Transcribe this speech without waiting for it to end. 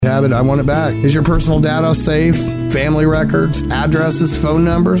have it, I want it back. Is your personal data safe? Family records, addresses, phone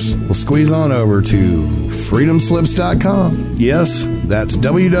numbers? Well, squeeze on over to freedomslips.com. Yes, that's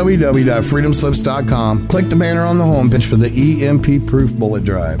www.freedomslips.com. Click the banner on the homepage for the EMP-proof bullet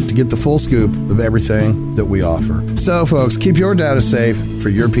drive to get the full scoop of everything that we offer. So, folks, keep your data safe for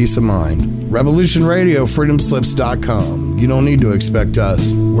your peace of mind. Revolution Radio, freedomslips.com. You don't need to expect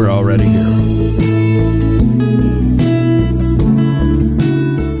us. We're already here.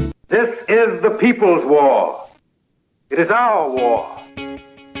 This is the people's war. It is our war.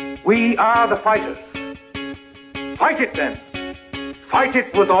 We are the fighters. Fight it then. Fight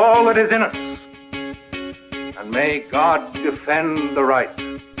it with all that is in us. And may God defend the right.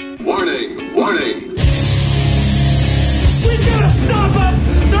 Warning! Warning! We gotta stop them!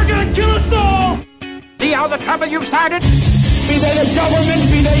 They're gonna kill us all! See how the trouble you've started? Be they the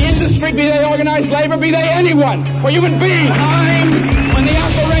government, be they industry, be they organized labor, be they anyone, or human beings. Time when the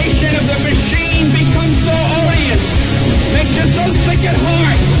operation of the machine becomes so odious, makes you so sick at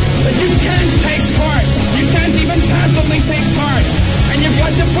heart that you can't take part. You can't even passively take part. And you've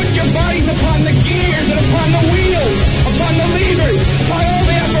got to put your bodies upon the gears and upon the wheels, upon the levers, upon all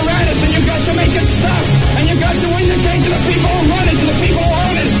the apparatus, and you've got to make it stop. And you've got to indicate to the people who run it, to the people who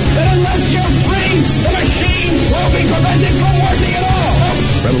own it, that unless you're free, the machine will be prevented from working at all.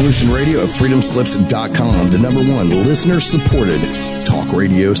 Revolution Radio at freedomslips.com, the #1 listener-supported talk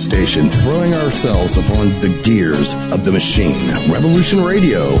radio station, throwing ourselves upon the gears of the machine. Revolution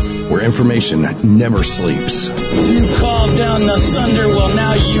Radio, where information never sleeps. You called down the thunder, well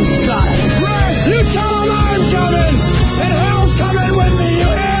now you got it. Right, you tell them I'm coming, and hell's coming with me, you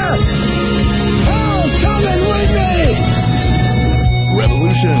hear? Hell's coming with me!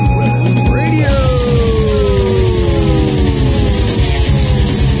 Revolution Radio.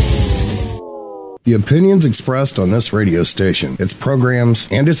 The opinions expressed on this radio station, its programs,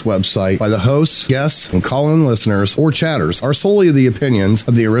 and its website by the hosts, guests, and call-in listeners or chatters are solely the opinions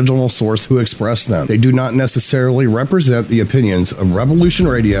of the original source who expressed them. They do not necessarily represent the opinions of Revolution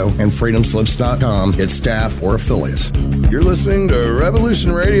Radio and freedomslips.com, its staff, or affiliates. You're listening to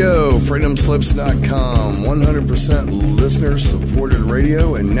Revolution Radio, freedomslips.com, 100% listener-supported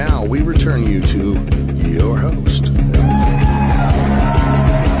radio, and now we return you to your host.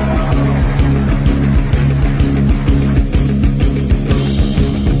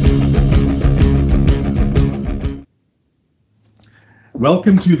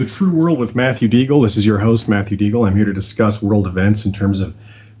 Welcome to The True World with Matthew Deagle. This is your host, Matthew Deagle. I'm here to discuss world events in terms of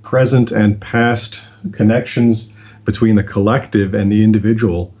present and past connections between the collective and the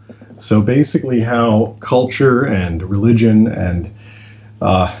individual. So basically how culture and religion and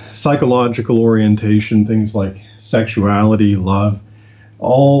psychological orientation, things like sexuality, love,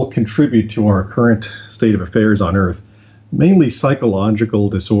 all contribute to our current state of affairs on Earth. Mainly psychological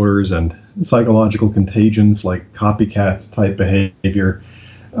disorders and psychological contagions like copycat type behavior,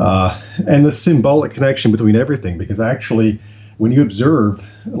 and the symbolic connection between everything, because actually when you observe,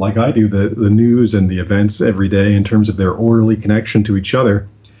 like I do, the news and the events every day in terms of their orderly connection to each other,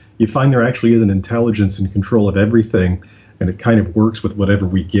 you find there actually is an intelligence in control of everything, and it kind of works with whatever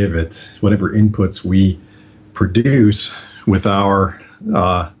we give it, whatever inputs we produce with our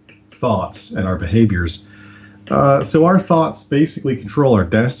thoughts and our behaviors. So our thoughts basically control our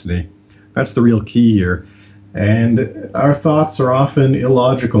destiny. That's the real key here. And our thoughts are often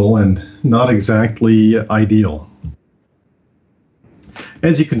illogical and not exactly ideal.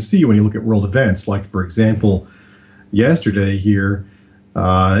 As you can see when you look at world events, like for example, yesterday here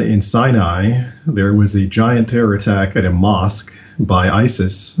in Sinai, there was a giant terror attack at a mosque by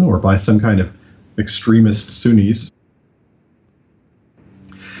ISIS, or by some kind of extremist Sunnis.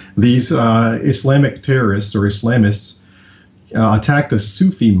 These Islamic terrorists or Islamists attacked a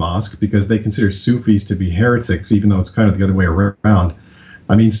Sufi mosque because they consider Sufis to be heretics, even though it's kind of the other way around.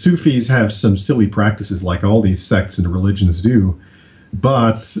 I mean, Sufis have some silly practices like all these sects and religions do,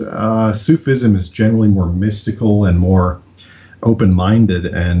 but Sufism is generally more mystical and more open-minded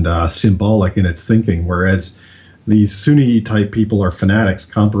and symbolic in its thinking, whereas these Sunni-type people are fanatics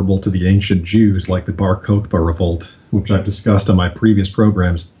comparable to the ancient Jews, like the Bar Kokhba revolt, which I've discussed on my previous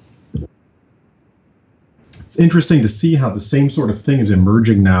programs. It's interesting to see how the same sort of thing is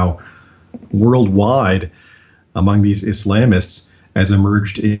emerging now worldwide among these Islamists as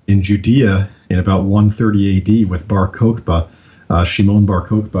emerged in Judea in about 130 AD with Bar Kokhba, Shimon Bar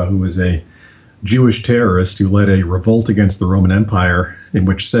Kokhba, who was a Jewish terrorist who led a revolt against the Roman Empire in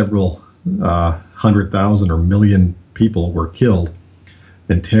which several 100,000 or million people were killed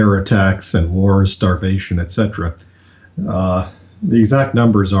in terror attacks and wars, starvation, etc. The exact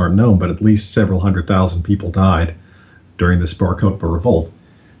numbers aren't known, but at least several 100,000 people died during this Bar Kokhba revolt.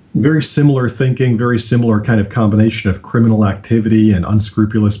 very similar thinking, very similar kind of combination of criminal activity and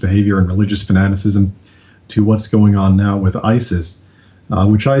unscrupulous behavior and religious fanaticism to what's going on now with ISIS,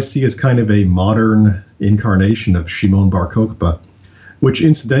 which I see as kind of a modern incarnation of Shimon Bar Kokhba, which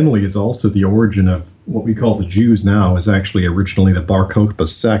incidentally is also the origin of what we call the Jews now, is actually originally the Bar Kokhba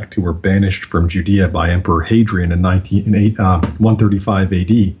sect who were banished from Judea by Emperor Hadrian in 135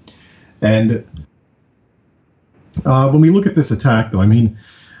 AD. And when we look at this attack, though, I mean,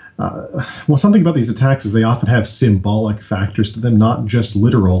 well, something about these attacks is they often have symbolic factors to them, not just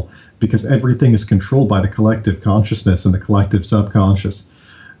literal, because everything is controlled by the collective consciousness and the collective subconscious.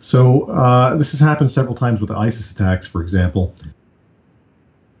 So this has happened several times with the ISIS attacks, for example,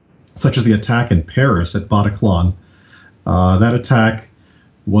 such as the attack in Paris at Bataclan. That attack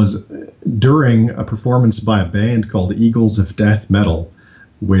was during a performance by a band called Eagles of Death Metal,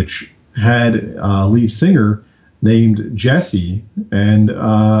 which had a lead singer named Jesse, and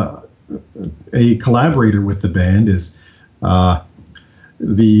a collaborator with the band is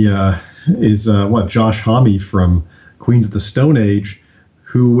Josh Homme from Queens of the Stone Age,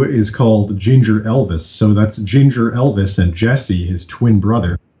 who is called Ginger Elvis. So that's Ginger Elvis and Jesse, his twin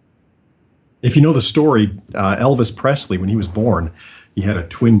brother. If you know the story, Elvis Presley, when he was born, he had a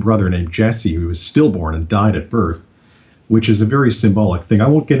twin brother named Jesse who was stillborn and died at birth, which is a very symbolic thing. I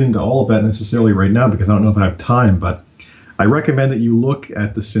won't get into all of that necessarily right now because I don't know if I have time, but I recommend that you look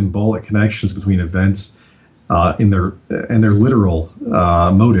at the symbolic connections between events and their literal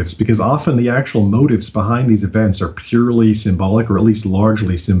motives, because often the actual motives behind these events are purely symbolic, or at least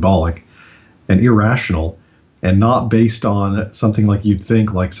largely symbolic and irrational, and not based on something like you'd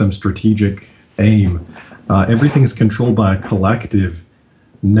think, like some strategic aim. Everything is controlled by a collective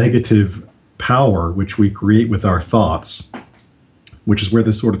negative power, which we create with our thoughts, which is where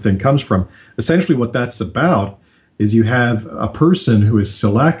this sort of thing comes from. Essentially what that's about is you have a person who is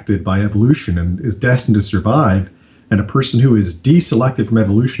selected by evolution and is destined to survive, and a person who is deselected from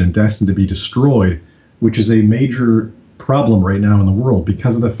evolution and destined to be destroyed, which is a major problem right now in the world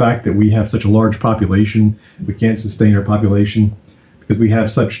because of the fact that we have such a large population. We can't sustain our population because we have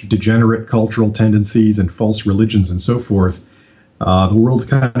such degenerate cultural tendencies and false religions and so forth. The world's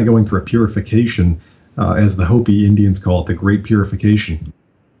kind of going through a purification, as the Hopi Indians call it, the Great Purification.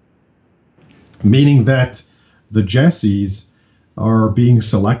 Meaning that the Jessies are being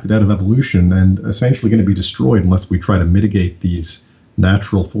selected out of evolution and essentially going to be destroyed unless we try to mitigate these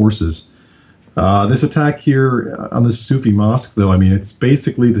natural forces. This attack here on this Sufi mosque, though, I mean, it's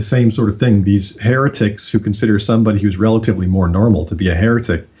basically the same sort of thing. These heretics who consider somebody who's relatively more normal to be a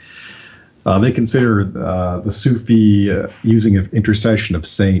heretic, they consider the Sufi using of intercession of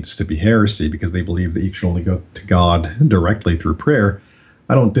saints to be heresy because they believe that you should only go to God directly through prayer.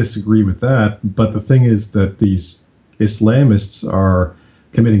 I don't disagree with that, but the thing is that these Islamists are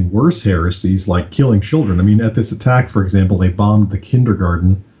committing worse heresies like killing children. I mean, at this attack, for example, they bombed the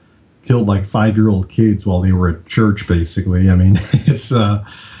kindergarten, killed like 5-year-old kids while they were at church, basically. I mean, it's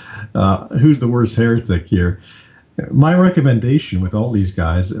who's the worst heretic here? My recommendation with all these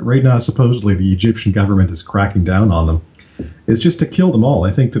guys, right now supposedly the Egyptian government is cracking down on them, is just to kill them all.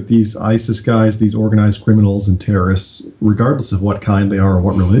 I think that these ISIS guys, these organized criminals and terrorists, regardless of what kind they are or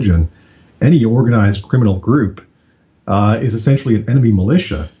what religion, any organized criminal group is essentially an enemy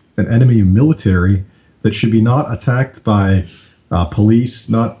militia, an enemy military that should be not attacked by police.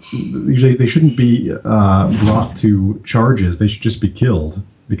 They shouldn't be brought to charges. They should just be killed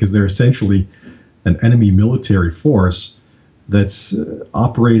because they're essentially an enemy military force that's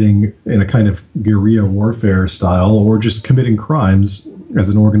operating in a kind of guerrilla warfare style or just committing crimes as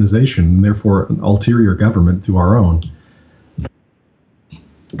an organization, and therefore an ulterior government to our own.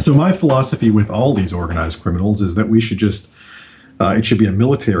 So my philosophy with all these organized criminals is that we should just, it should be a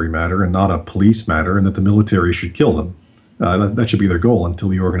military matter and not a police matter, and that the military should kill them. That should be their goal until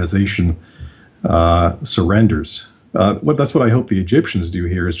the organization surrenders. That's what I hope the Egyptians do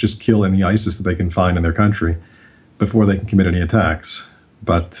here, is just kill any ISIS that they can find in their country before they can commit any attacks.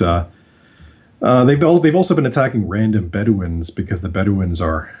 But they've also been attacking random Bedouins because the Bedouins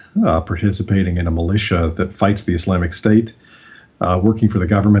are participating in a militia that fights the Islamic State, working for the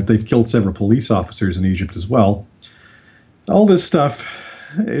government. They've killed several police officers in Egypt as well. All this stuff,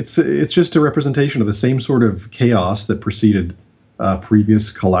 it's just a representation of the same sort of chaos that preceded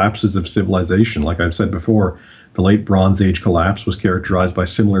previous collapses of civilization. Like I've said before, the late Bronze Age collapse was characterized by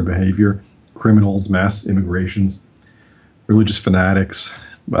similar behavior: criminals, mass immigrations, religious fanatics,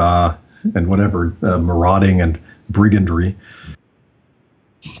 and whatever, marauding and brigandry.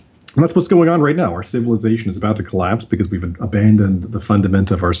 And that's what's going on right now. Our civilization is about to collapse because we've abandoned the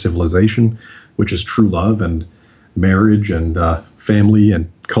fundament of our civilization, which is true love and marriage and family and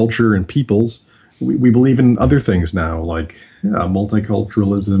culture and peoples, we believe in other things now, like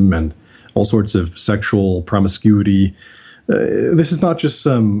multiculturalism and all sorts of sexual promiscuity. This is not just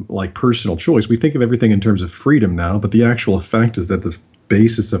some like personal choice. We think of everything in terms of freedom now, but the actual fact is that the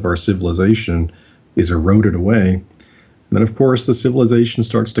basis of our civilization is eroded away. And then, of course, the civilization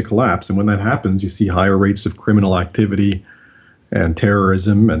starts to collapse. And when that happens, you see higher rates of criminal activity and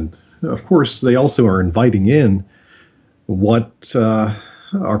terrorism. And, of course, they also are inviting in what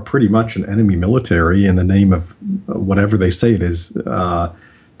are pretty much an enemy military in the name of whatever they say it is,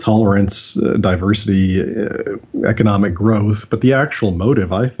 tolerance, diversity, economic growth. But the actual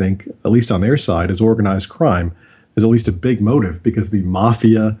motive, I think, at least on their side, is organized crime, is at least a big motive, because the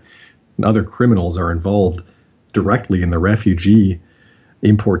mafia and other criminals are involved directly in the refugee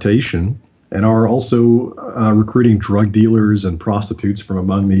importation and are also recruiting drug dealers and prostitutes from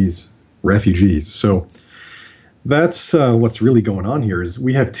among these refugees. So that's what's really going on here. Is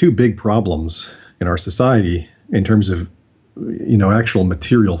we have two big problems in our society in terms of, actual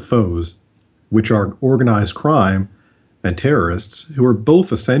material foes, which are organized crime and terrorists, who are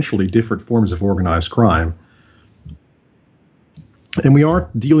both essentially different forms of organized crime. And we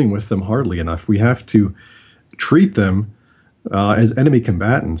aren't dealing with them hardly enough. We have to treat them as enemy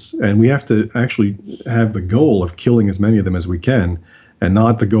combatants, and we have to actually have the goal of killing as many of them as we can, and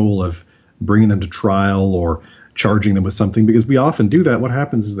not the goal of bringing them to trial or charging them with something, because we often do that. What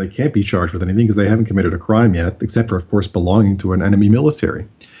happens is they can't be charged with anything because they haven't committed a crime yet, except for, of course, belonging to an enemy military.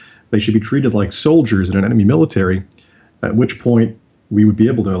 They should be treated like soldiers in an enemy military, at which point we would be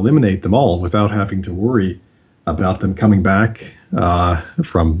able to eliminate them all without having to worry about them coming back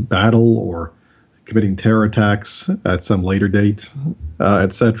from battle or committing terror attacks at some later date,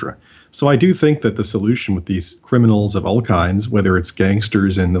 etc. So I do think that the solution with these criminals of all kinds, whether it's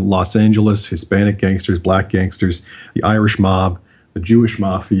gangsters in Los Angeles, Hispanic gangsters, black gangsters, the Irish mob, the Jewish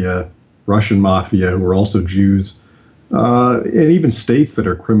mafia, Russian mafia, who are also Jews, and even states that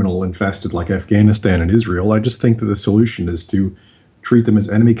are criminal infested like Afghanistan and Israel, I just think that the solution is to treat them as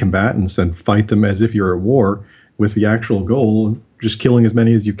enemy combatants and fight them as if you're at war, with the actual goal of just killing as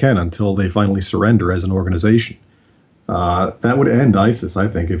many as you can until they finally surrender as an organization. That would end ISIS, I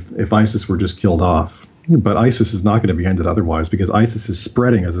think, if ISIS were just killed off. But ISIS is not going to be ended otherwise, because ISIS is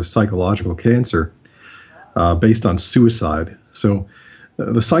spreading as a psychological cancer based on suicide. So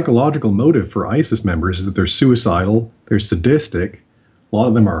the psychological motive for ISIS members is that they're suicidal, they're sadistic. A lot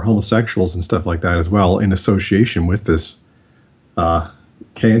of them are homosexuals and stuff like that as well, in association with this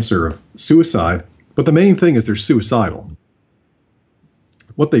cancer of suicide. But the main thing is they're suicidal.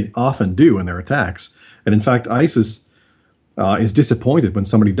 What they often do in their attacks, and in fact, ISIS is disappointed when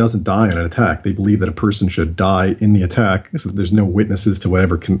somebody doesn't die in an attack. They believe that a person should die in the attack, so that there's no witnesses to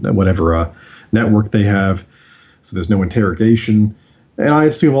whatever network they have, so there's no interrogation. And I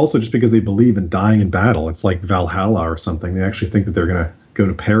assume also just because they believe in dying in battle, it's like Valhalla or something. They actually think that they're going to go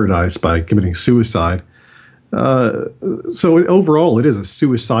to paradise by committing suicide. So overall, it is a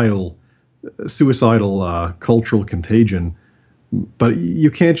suicidal cultural contagion. But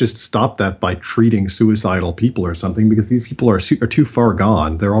you can't just stop that by treating suicidal people or something, because these people are too far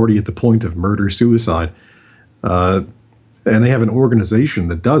gone. They're already at the point of murder-suicide. And they have an organization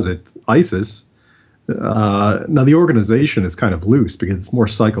that does it, ISIS. Now, the organization is kind of loose because it's more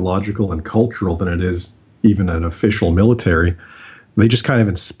psychological and cultural than it is even an official military. They just kind of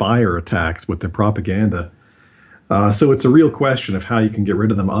inspire attacks with their propaganda. So it's a real question of how you can get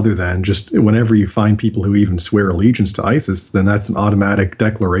rid of them, other than just whenever you find people who even swear allegiance to ISIS, then that's an automatic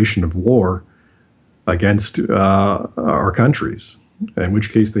declaration of war against our countries, in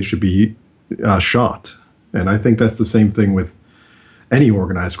which case they should be shot. And I think that's the same thing with any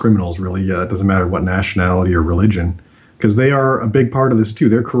organized criminals, really. It doesn't matter what nationality or religion, because they are a big part of this too.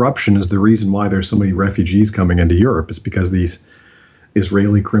 Their corruption is the reason why there's so many refugees coming into Europe. It's because these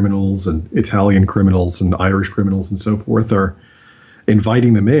Israeli criminals and Italian criminals and Irish criminals and so forth are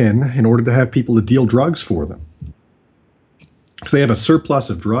inviting them in order to have people to deal drugs for them. Because they have a surplus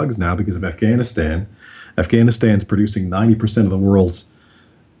of drugs now because of Afghanistan. Afghanistan's producing 90% of the world's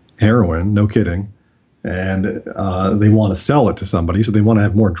heroin, no kidding. And they want to sell it to somebody, so they want to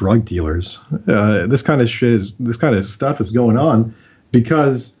have more drug dealers. This kind of stuff is going on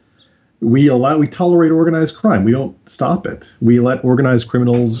because we tolerate organized crime. We don't stop it. We let organized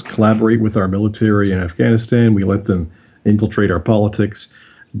criminals collaborate with our military in Afghanistan. We let them infiltrate our politics.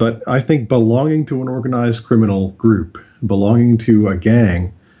 But I think belonging to an organized criminal group, belonging to a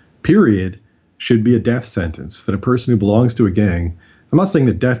gang, period, should be a death sentence. That a person who belongs to a gang, I'm not saying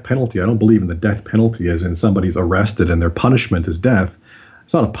the death penalty. I don't believe in the death penalty as in somebody's arrested and their punishment is death.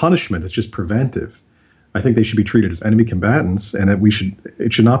 It's not a punishment. It's just preventive. I think they should be treated as enemy combatants, and that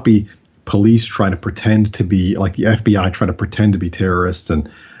it should not be police trying to pretend to be, like the FBI trying to pretend to be terrorists and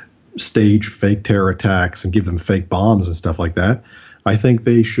stage fake terror attacks and give them fake bombs and stuff like that. I think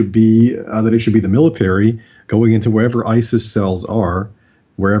they should be that it should be the military going into wherever ISIS cells are,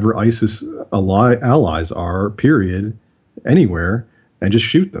 wherever ISIS allies are, period, anywhere, and just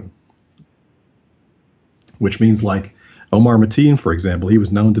shoot them. Which means, like Omar Mateen, for example, he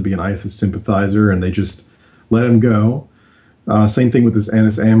was known to be an ISIS sympathizer, and they just let him go. Same thing with this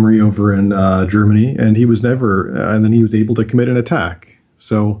Anis Amri over in Germany, and he was never, and then he was able to commit an attack.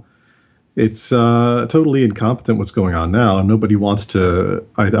 So it's totally incompetent what's going on now, and nobody wants to.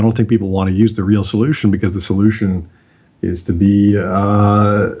 I don't think people want to use the real solution, because the solution is to be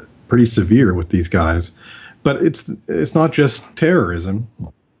pretty severe with these guys. But it's not just terrorism.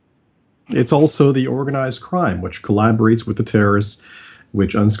 It's also the organized crime, which collaborates with the terrorists,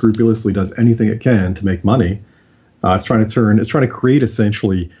 which unscrupulously does anything it can to make money. It's trying to create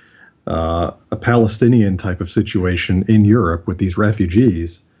essentially a Palestinian type of situation in Europe with these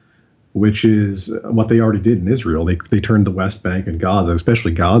refugees, which is what they already did in Israel. They turned the West Bank and Gaza,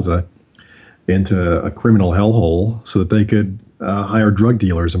 especially Gaza, into a criminal hellhole so that they could hire drug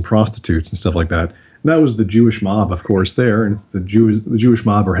dealers and prostitutes and stuff like that. And that was the Jewish mob, of course, there. And it's the Jewish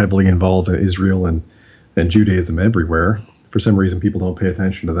mob are heavily involved in Israel and Judaism everywhere. For some reason, people don't pay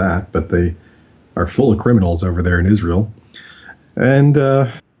attention to that, but they are full of criminals over there in Israel. And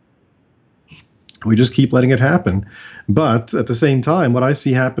we just keep letting it happen. But at the same time, what I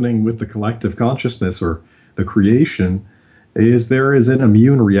see happening with the collective consciousness, or the creation, is there is an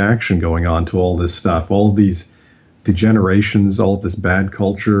immune reaction going on to all this stuff, all of these degenerations, all of this bad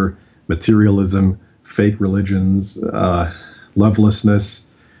culture, materialism, fake religions, lovelessness,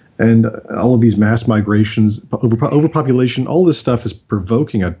 and all of these mass migrations, overpopulation. All this stuff is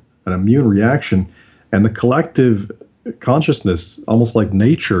provoking an immune reaction, and the collective consciousness, almost like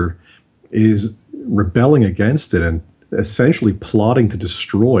nature, is rebelling against it and essentially plotting to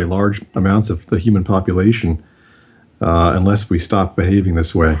destroy large amounts of the human population unless we stop behaving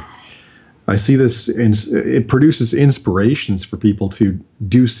this way. I see this, it produces inspirations for people to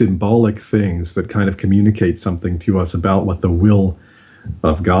do symbolic things that kind of communicate something to us about what the will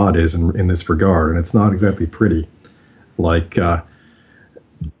of God is in this regard, and it's not exactly pretty. Like,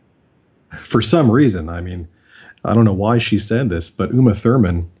 for some reason, I mean, I don't know why she said this, but Uma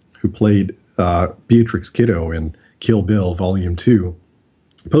Thurman, who played Beatrix Kiddo in Kill Bill Volume 2,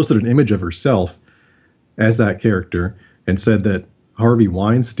 posted an image of herself as that character and said that Harvey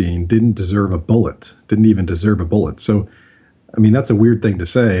Weinstein didn't deserve a bullet, didn't even deserve a bullet. So, I mean, that's a weird thing to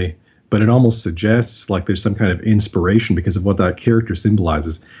say, but it almost suggests like there's some kind of inspiration because of what that character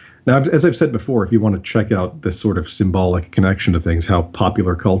symbolizes. Now, as I've said before, if you want to check out this sort of symbolic connection to things, how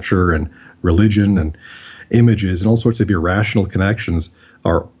popular culture and religion and images and all sorts of irrational connections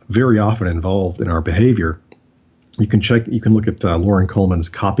are very often involved in our behavior, you can look at Lauren Coleman's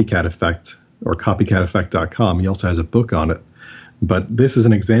Copycat Effect, or copycateffect.com. He also has a book on it. But this is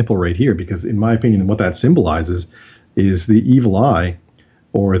an example right here, because in my opinion, what that symbolizes is the evil eye,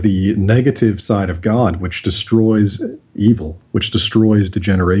 or the negative side of God, which destroys evil, which destroys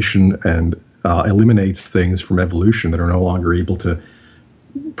degeneration and eliminates things from evolution that are no longer able to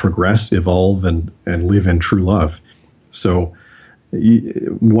progress, evolve, and live in true love. So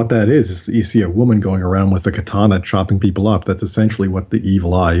what that is you see a woman going around with a katana chopping people up. That's essentially what the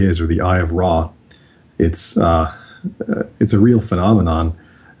evil eye is, or the eye of Ra. It's a real phenomenon,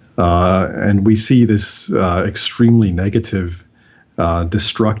 and we see this extremely negative,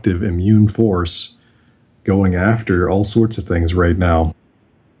 destructive immune force going after all sorts of things right now.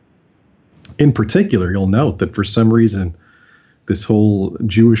 In particular, you'll note that for some reason, this whole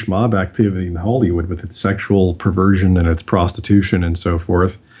Jewish mob activity in Hollywood, with its sexual perversion and its prostitution and so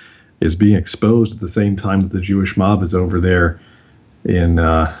forth, is being exposed at the same time that the Jewish mob is over there in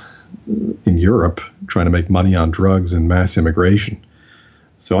Europe trying to make money on drugs and mass immigration.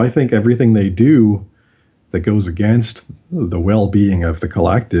 So I think everything they do that goes against the well-being of the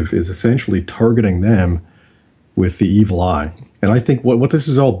collective is essentially targeting them with the evil eye. And I think what this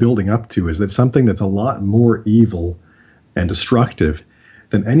is all building up to is that something that's a lot more evil and destructive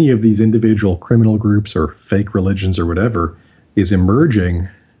than any of these individual criminal groups or fake religions or whatever is emerging,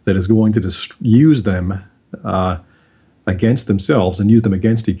 that is going to use them against themselves and use them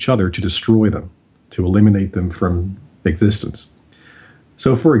against each other to destroy them, to eliminate them from existence.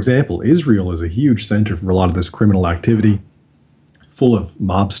 So, for example, Israel is a huge center for a lot of this criminal activity, full of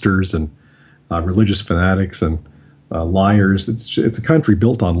mobsters and religious fanatics and liars. It's a country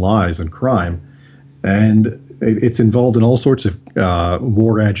built on lies and crime. And it's involved in all sorts of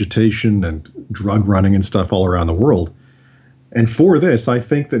war agitation and drug running and stuff all around the world. And for this, I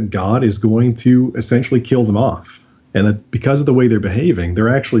think that God is going to essentially kill them off. And that because of the way they're behaving, they're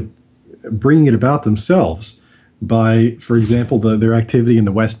actually bringing it about themselves by, for example, their activity in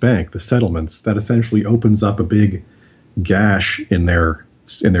the West Bank, the settlements, that essentially opens up a big gash in their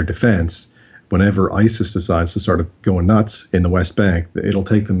defense. Whenever ISIS decides to start going nuts in the West Bank, it'll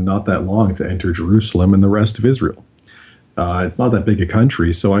take them not that long to enter Jerusalem and the rest of Israel. It's not that big a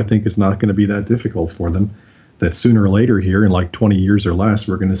country, so I think it's not going to be that difficult for them. That sooner or later here, in like 20 years or less,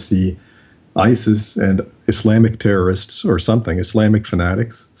 we're going to see ISIS and Islamic terrorists or something, Islamic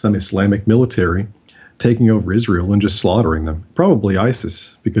fanatics, some Islamic military, taking over Israel and just slaughtering them. Probably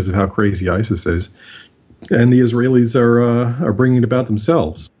ISIS, because of how crazy ISIS is. And the Israelis are bringing it about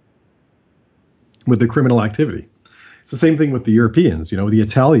themselves with the criminal activity. It's the same thing with the Europeans. The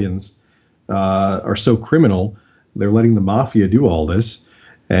Italians are so criminal, they're letting the mafia do all this.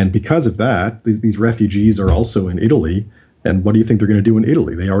 And because of that, these refugees are also in Italy. And what do you think they're going to do in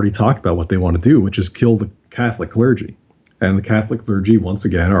Italy? They already talked about what they want to do, which is kill the Catholic clergy. And the Catholic clergy, once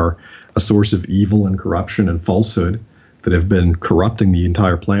again, are a source of evil and corruption and falsehood that have been corrupting the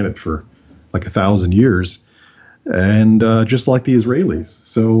entire planet for like 1,000 years. And just like the Israelis.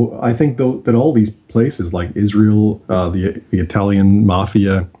 So I think that all these places like Israel, the Italian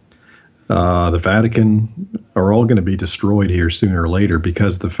mafia, the Vatican are all going to be destroyed here sooner or later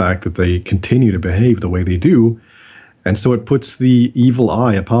because of the fact that they continue to behave the way they do. And so it puts the evil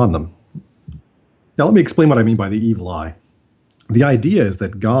eye upon them. Now let me explain what I mean by the evil eye. The idea is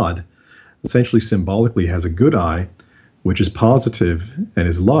that God essentially symbolically has a good eye, which is positive and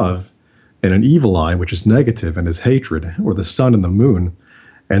is love, and an evil eye, which is negative and is hatred, or the sun and the moon.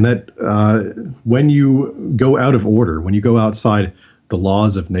 And that when you go out of order, when you go outside the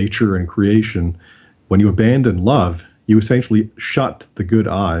laws of nature and creation, when you abandon love, you essentially shut the good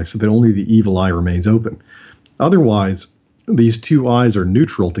eye so that only the evil eye remains open. Otherwise, these two eyes are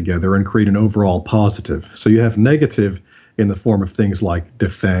neutral together and create an overall positive. So you have negative in the form of things like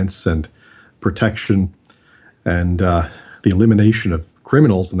defense and protection and the elimination of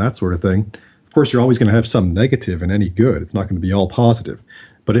criminals and that sort of thing. Of course, you're always going to have some negative in any good. It's not going to be all positive.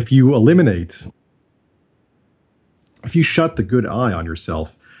 But if you shut the good eye on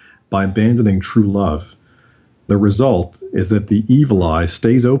yourself by abandoning true love, the result is that the evil eye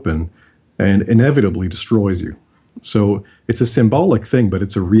stays open and inevitably destroys you. So it's a symbolic thing, but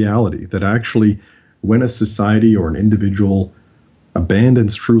it's a reality that actually when a society or an individual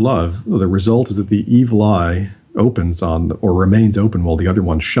abandons true love, the result is that the evil eye opens on or remains open while the other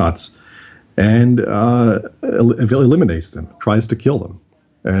one shuts and eliminates them, tries to kill them.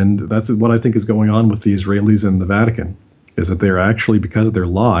 And that's what I think is going on with the Israelis and the Vatican, is that they're actually, because of their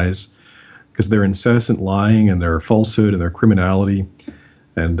lies, because their incessant lying and their falsehood and their criminality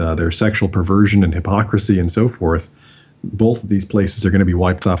and their sexual perversion and hypocrisy and so forth, both of these places are going to be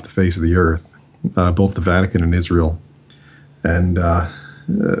wiped off the face of the earth, both the Vatican and Israel. And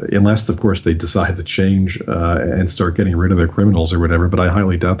unless, of course, they decide to change and start getting rid of their criminals or whatever, but I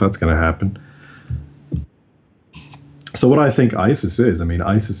highly doubt that's going to happen. So what I think ISIS is,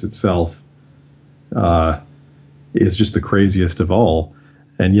 ISIS itself is just the craziest of all.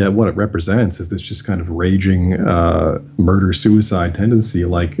 And yet what it represents is this just kind of raging murder-suicide tendency,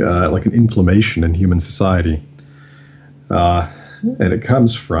 like an inflammation in human society. And it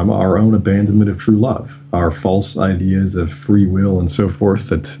comes from our own abandonment of true love, our false ideas of free will and so forth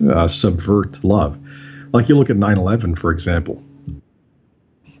that subvert love. Like you look at 9/11, for example.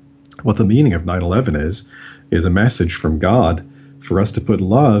 What the meaning of 9/11 is a message from God for us to put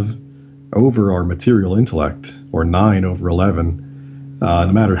love over our material intellect, or 9 over 11.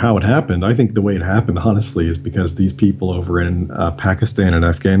 No matter how it happened, I think the way it happened, honestly, is because these people over in Pakistan and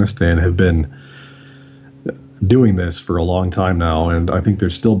Afghanistan have been doing this for a long time now, and I think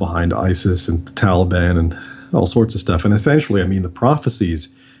they're still behind ISIS and the Taliban and all sorts of stuff. And essentially, the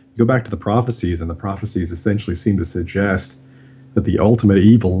prophecies, you go back to the prophecies, and the prophecies essentially seem to suggest that the ultimate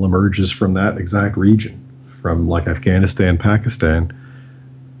evil emerges from that exact region, from like Afghanistan, Pakistan.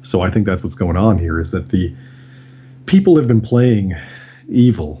 So I think that's what's going on here, is that the people have been playing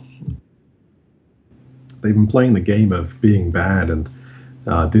evil. They've been playing the game of being bad and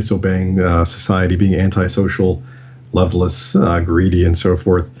disobeying society, being antisocial, loveless, greedy, and so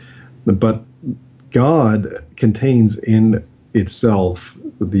forth. But God contains in itself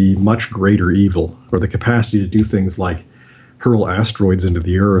the much greater evil, or the capacity to do things like hurl asteroids into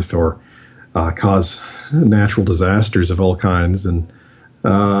the earth, or cause natural disasters of all kinds, and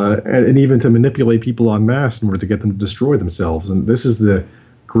even to manipulate people en masse in order to get them to destroy themselves. And this is the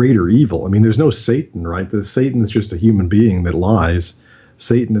greater evil. I mean, there's no Satan, right? Satan is just a human being that lies.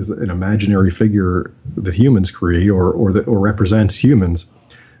 Satan is an imaginary figure that humans create or represents humans.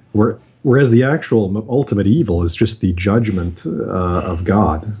 Whereas the actual ultimate evil is just the judgment of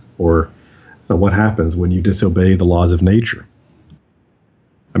God, or what happens when you disobey the laws of nature.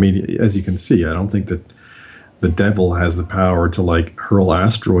 I mean, as you can see, I don't think that the devil has the power to like hurl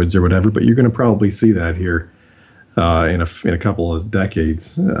asteroids or whatever, but you're going to probably see that here in a couple of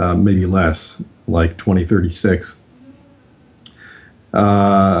decades, maybe less, like 2036.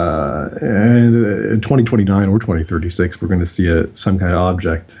 And in 2029 or 2036, we're going to see some kind of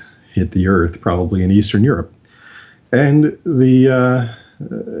object hit the Earth, probably in Eastern Europe. And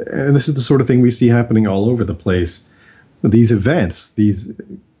and this is the sort of thing we see happening all over the place. These events, these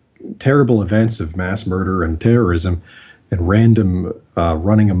terrible events of mass murder and terrorism and random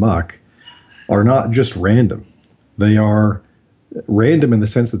running amok, are not just random. They are random in the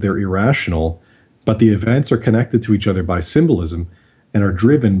sense that they're irrational, but the events are connected to each other by symbolism and are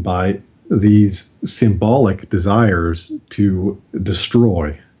driven by these symbolic desires to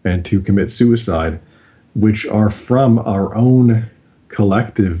destroy and to commit suicide, which are from our own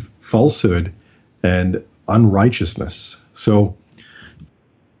collective falsehood and unrighteousness. So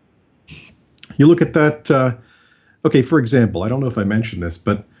you look at that, okay, for example, I don't know if I mentioned this,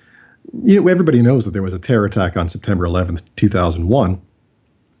 but everybody knows that there was a terror attack on September 11th, 2001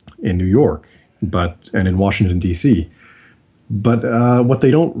 in New York, and in Washington, D.C. But what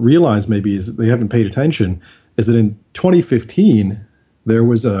they don't realize, maybe, is they haven't paid attention, is that in 2015, there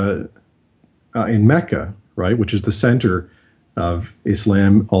was in Mecca, right, which is the center of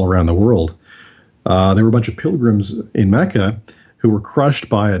Islam all around the world, there were a bunch of pilgrims in Mecca who were crushed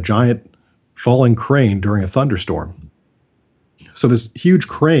by a giant falling crane during a thunderstorm. So this huge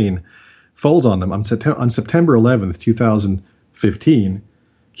crane falls on them on September 11th, 2015,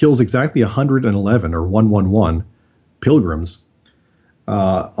 kills exactly 111, or 111, pilgrims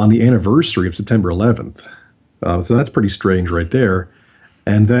on the anniversary of September 11th. So that's pretty strange right there.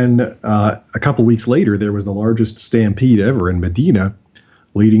 And then a couple weeks later, there was the largest stampede ever in Medina,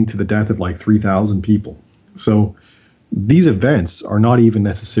 leading to the death of like 3,000 people. So these events are not even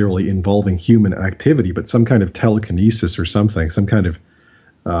necessarily involving human activity, but some kind of telekinesis or something, some kind of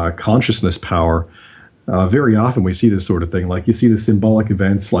consciousness power. Very often we see this sort of thing. Like you see the symbolic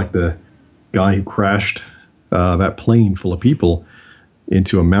events, like the guy who crashed that plane full of people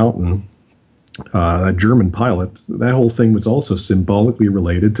into a mountain, that German pilot. That whole thing was also symbolically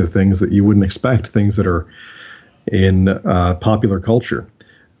related to things that you wouldn't expect, things that are in popular culture,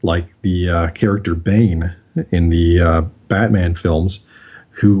 like the character Bane in the Batman films,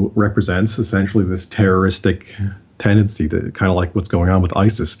 who represents essentially this terroristic tendency, that kind of like what's going on with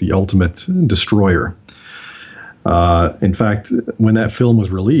ISIS, the ultimate destroyer. In fact, when that film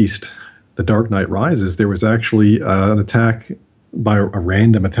was released, The Dark Knight Rises, there was actually a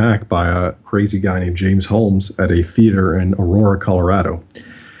random attack by a crazy guy named James Holmes at a theater in Aurora, Colorado.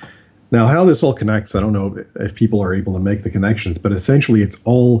 Now, how this all connects, I don't know if people are able to make the connections, but essentially it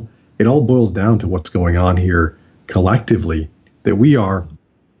all boils down to what's going on here collectively, that we are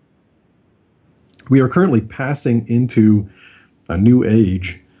currently passing into a new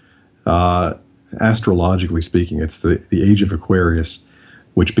age, astrologically speaking. It's the age of Aquarius,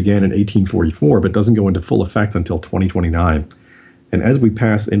 which began in 1844, but doesn't go into full effect until 2029. And as we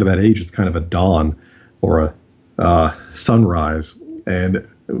pass into that age, it's kind of a dawn or a sunrise. And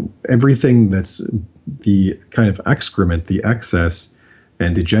everything that's the kind of excrement, the excess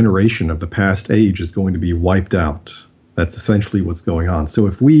and degeneration of the past age is going to be wiped out. That's essentially what's going on. So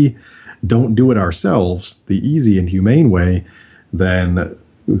if we don't do it ourselves, the easy and humane way, then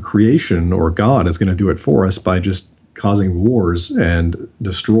creation or God is going to do it for us by just causing wars and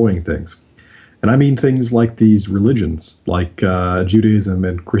destroying things. And I mean things like these religions, like Judaism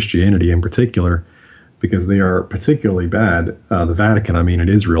and Christianity in particular, because they are particularly bad. The Vatican, I mean, and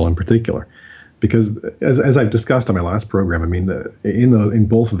Israel in particular. Because as I've discussed on my last program, I mean, in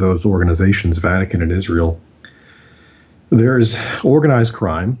both of those organizations, Vatican and Israel, there's organized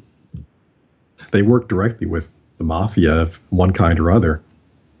crime. They work directly with the mafia of one kind or other.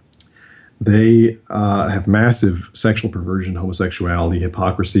 They have massive sexual perversion, homosexuality,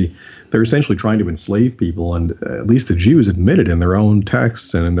 hypocrisy. They're essentially trying to enslave people, and at least the Jews admit it in their own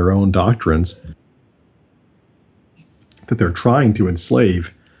texts and in their own doctrines that they're trying to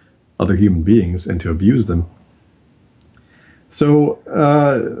enslave other human beings and to abuse them. So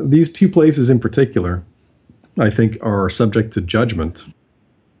these two places in particular, I think, are subject to judgment,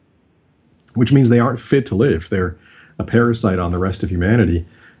 which means they aren't fit to live. They're a parasite on the rest of humanity,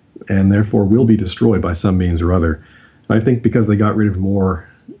 and therefore will be destroyed by some means or other. And I think because they got rid of more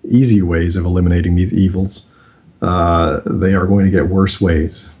easy ways of eliminating these evils, they are going to get worse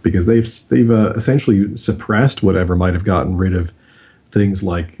ways, because they've essentially suppressed whatever might have gotten rid of things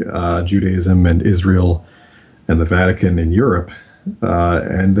like Judaism and Israel and the Vatican in Europe.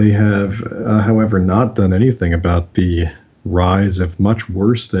 And they have, however, not done anything about the rise of much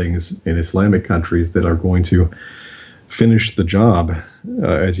worse things in Islamic countries that are going to finish the job,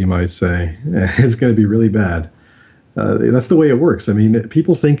 as you might say. It's going to be really bad. That's the way it works. I mean,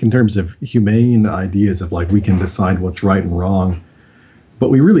 people think in terms of humane ideas of like we can decide what's right and wrong, but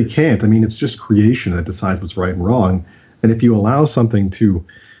we really can't. I mean, it's just creation that decides what's right and wrong. And if you allow something to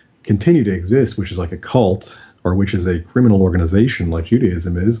continue to exist, which is like a cult or which is a criminal organization like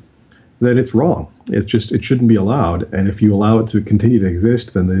Judaism is, then it's wrong. It shouldn't be allowed. And if you allow it to continue to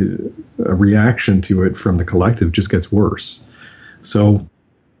exist, then the reaction to it from the collective just gets worse. So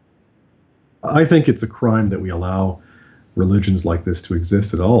I think it's a crime that we allow religions like this to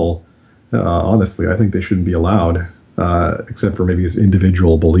exist at all. Honestly, I think they shouldn't be allowed, except for maybe as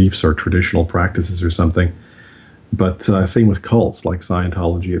individual beliefs or traditional practices or something. But same with cults like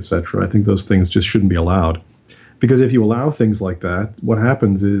Scientology, etc. I think those things just shouldn't be allowed. Because if you allow things like that, what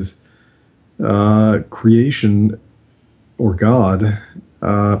happens is creation or God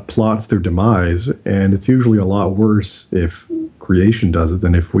plots their demise, and it's usually a lot worse if creation does it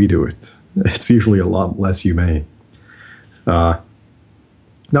than if we do it. It's usually a lot less humane. Now,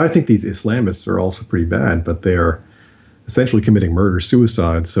 I think these Islamists are also pretty bad, but they are essentially committing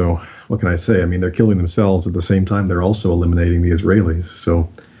murder-suicide. So what can I say? I mean, they're killing themselves at the same time they're also eliminating the Israelis. So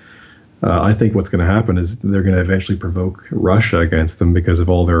I think what's going to happen is they're going to eventually provoke Russia against them because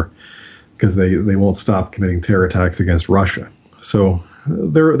they won't stop committing terror attacks against Russia. So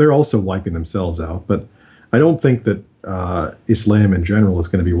they're also wiping themselves out. But I don't think that Islam in general is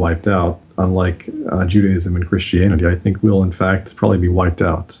going to be wiped out, unlike Judaism and Christianity. I think will, in fact, probably be wiped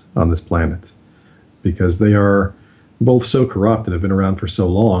out on this planet because they are both so corrupt and have been around for so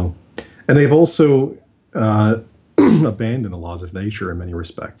long. And they've also abandoned the laws of nature in many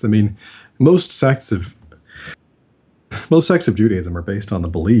respects. I mean, most sects of Judaism are based on the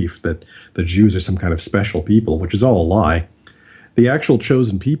belief that the Jews are some kind of special people, which is all a lie. The actual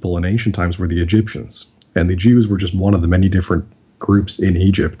chosen people in ancient times were the Egyptians, and the Jews were just one of the many different groups in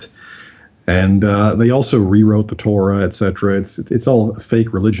Egypt. And they also rewrote the Torah, etc. It's all a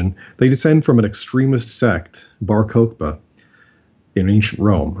fake religion. They descend from an extremist sect, Bar Kokhba, in ancient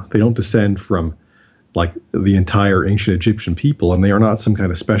Rome. They don't descend from like the entire ancient Egyptian people, and they are not some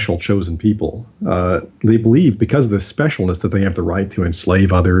kind of special chosen people. They believe, because of this specialness, that they have the right to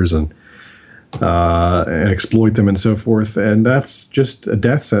enslave others and exploit them and so forth, and that's just a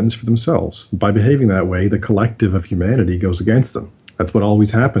death sentence for themselves. By behaving that way, the collective of humanity goes against them. That's what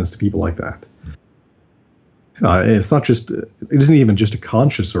always happens to people like that. It isn't even just a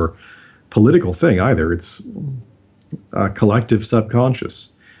conscious or political thing either. It's a collective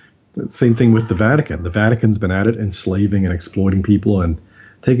subconscious. Same thing with the Vatican. The Vatican's been at it, enslaving and exploiting people and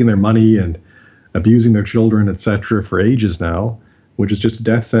taking their money and abusing their children, etc., for ages now, which is just a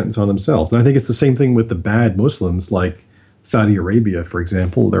death sentence on themselves. And I think it's the same thing with the bad Muslims, like Saudi Arabia, for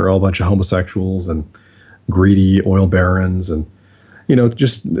example. They're all a bunch of homosexuals and greedy oil barons and,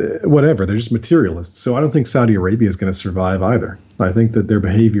 just whatever. They're just materialists. So I don't think Saudi Arabia is going to survive either. I think that their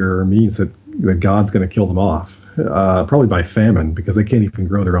behavior means that God's going to kill them off, probably by famine, because they can't even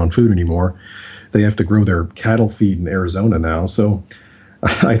grow their own food anymore. They have to grow their cattle feed in Arizona now. So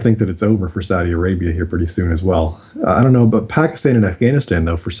I think that it's over for Saudi Arabia here pretty soon as well. I don't know, but Pakistan and Afghanistan,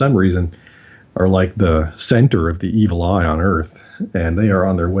 though, for some reason, are like the center of the evil eye on Earth, and they are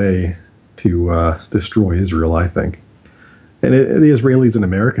on their way to destroy Israel, I think. And the Israelis and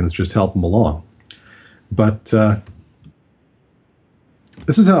Americans just help them along. But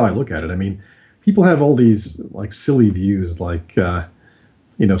this is how I look at it. I mean, people have all these like silly views, like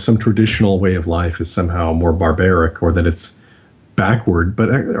some traditional way of life is somehow more barbaric or that it's backward, but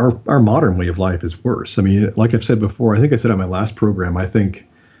our modern way of life is worse. I mean, like I've said before, I think I said on my last program, I think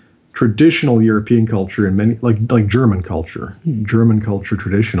traditional European culture and many like German culture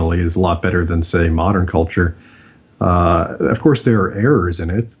traditionally is a lot better than, say, modern culture. Of course, there are errors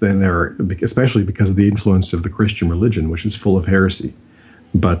in it, especially because of the influence of the Christian religion, which is full of heresy.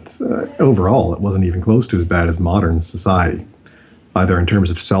 But overall, it wasn't even close to as bad as modern society, either in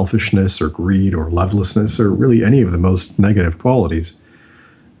terms of selfishness or greed or lovelessness or really any of the most negative qualities.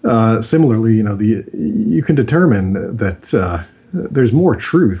 Similarly, you can determine that there's more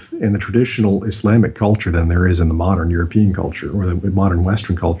truth in the traditional Islamic culture than there is in the modern European culture or the modern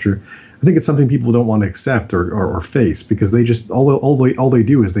Western culture. I think it's something people don't want to accept or face, because they just all they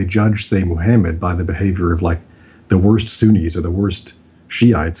do is they judge, say, Muhammad by the behavior of like the worst Sunnis or the worst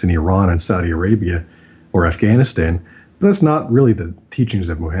Shiites in Iran and Saudi Arabia or Afghanistan, that's not really the teachings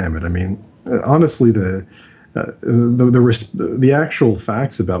of Muhammad. I mean, honestly, the actual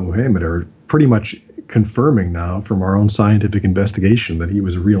facts about Muhammad are pretty much confirming now from our own scientific investigation that he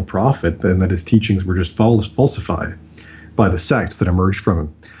was a real prophet and that his teachings were just falsified by the sects that emerged from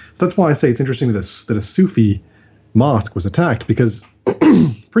him. So that's why I say it's interesting that a Sufi mosque was attacked, because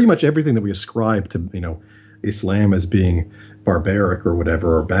pretty much everything that we ascribe to, Islam as being barbaric or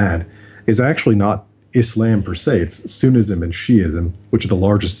whatever or bad is actually not Islam per se. It's Sunnism and Shiism, which are the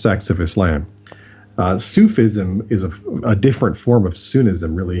largest sects of Islam. Sufism is a different form of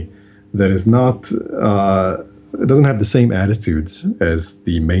Sunnism, really, that is not, it doesn't have the same attitudes as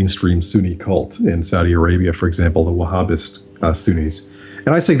the mainstream Sunni cult in Saudi Arabia, for example, the Wahhabist Sunnis. And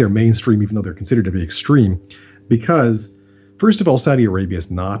I say they're mainstream, even though they're considered to be extreme, because, first of all, Saudi Arabia is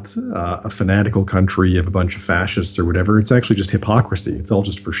not a fanatical country of a bunch of fascists or whatever. It's actually just hypocrisy. It's all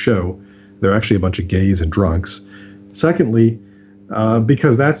just for show. They're actually a bunch of gays and drunks. Secondly,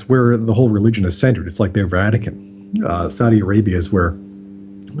 because that's where the whole religion is centered. It's like their Vatican. Saudi Arabia is where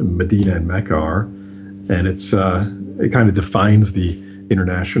Medina and Mecca are, and it kind of defines the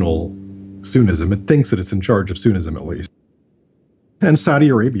international Sunnism. It thinks that it's in charge of Sunnism, at least. And Saudi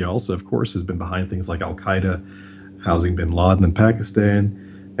Arabia also, of course, has been behind things like Al-Qaeda, housing bin Laden in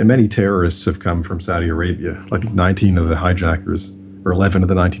Pakistan, and many terrorists have come from Saudi Arabia, like 19 of the hijackers, or 11 of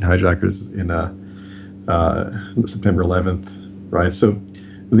the 19 hijackers in September 11th, right? So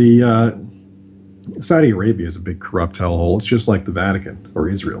the Saudi Arabia is a big corrupt hellhole. It's just like the Vatican or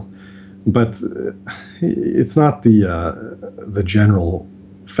Israel. But it's not the general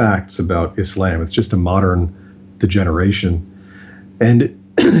facts about Islam. It's just a modern degeneration. And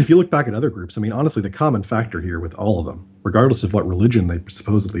if you look back at other groups, I mean, honestly, the common factor here with all of them, regardless of what religion they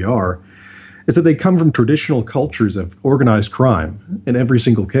supposedly are, is that they come from traditional cultures of organized crime in every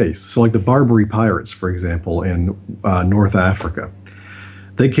single case. So like the Barbary pirates, for example, in North Africa.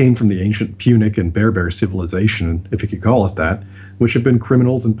 They came from the ancient Punic and Berber civilization, if you could call it that, which have been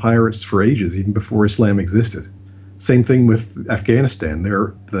criminals and pirates for ages, even before Islam existed. Same thing with Afghanistan.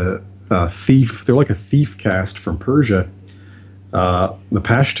 They're they're like a thief caste from Persia. The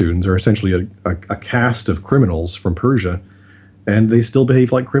Pashtuns are essentially a caste of criminals from Persia, and they still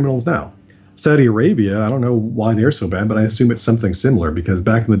behave like criminals now. Saudi Arabia, I don't know why they're so bad, but I assume it's something similar, because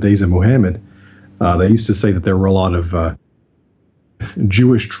back in the days of Muhammad, they used to say that there were a lot of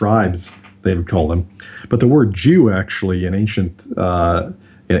Jewish tribes, they would call them. But the word Jew actually in ancient,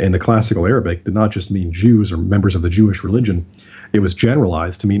 in the classical Arabic, did not just mean Jews or members of the Jewish religion. It was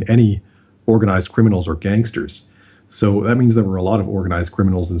generalized to mean any organized criminals or gangsters. So that means there were a lot of organized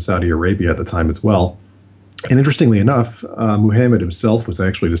criminals in Saudi Arabia at the time as well. And interestingly enough, Muhammad himself was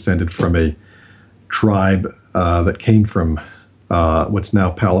actually descended from a tribe that came from what's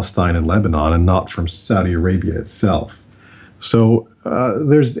now Palestine and Lebanon, and not from Saudi Arabia itself. So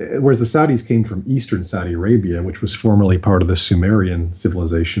whereas the Saudis came from eastern Saudi Arabia, which was formerly part of the Sumerian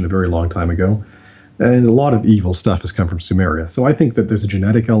civilization a very long time ago, and a lot of evil stuff has come from Sumeria. So I think that there's a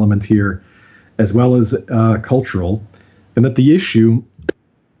genetic element here, as well as cultural, and that the issue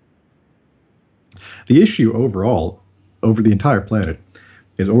overall, over the entire planet,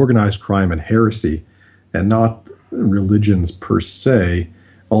 is organized crime and heresy, and not religions per se.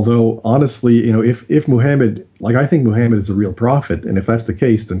 Although, honestly, if Muhammad, I think Muhammad is a real prophet, and if that's the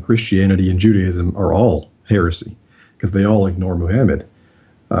case, then Christianity and Judaism are all heresy, because they all ignore Muhammad.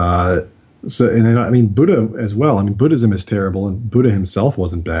 Buddha as well. I mean, Buddhism is terrible, and Buddha himself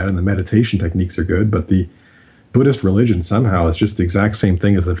wasn't bad, and the meditation techniques are good, but the Buddhist religion somehow is just the exact same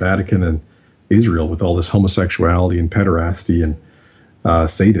thing as the Vatican and Israel, with all this homosexuality and pederasty and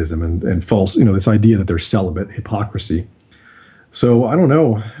sadism and false, this idea that they're celibate, hypocrisy. So I don't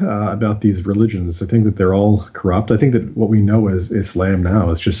know about these religions. I think that they're all corrupt. I think that what we know as Islam now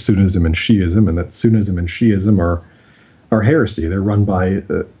is just Sunnism and Shiism, and that Sunnism and Shiism are heresy. They're run by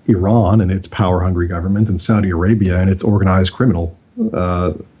Iran and its power-hungry government, and Saudi Arabia and its organized criminal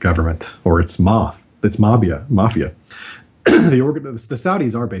government, or its mafia. The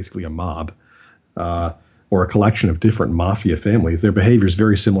Saudis are basically a mob, or a collection of different mafia families. Their behavior is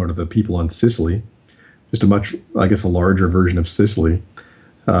very similar to the people in Sicily. Just a larger version of Sicily.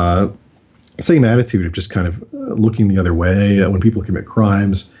 Same attitude of just kind of looking the other way when people commit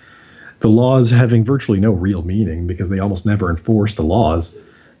crimes. The laws having virtually no real meaning, because they almost never enforce the laws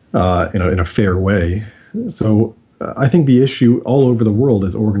in a fair way. So I think the issue all over the world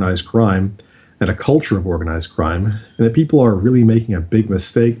is organized crime and a culture of organized crime, and that people are really making a big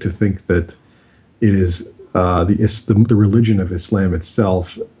mistake to think that it is the religion of Islam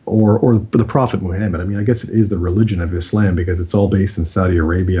itself, or the Prophet Muhammad. I mean, I guess it is the religion of Islam because it's all based in Saudi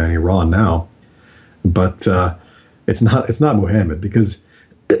Arabia and Iran now, but it's not Muhammad, because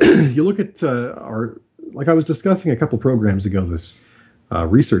you look at like I was discussing a couple programs ago, this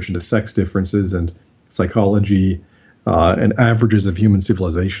research into sex differences and psychology and averages of human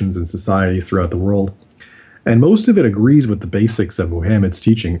civilizations and societies throughout the world. And most of it agrees with the basics of Muhammad's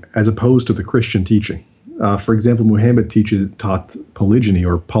teaching as opposed to the Christian teaching. For example, Muhammad taught polygyny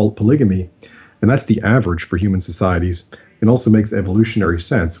or polygamy, and that's the average for human societies. It also makes evolutionary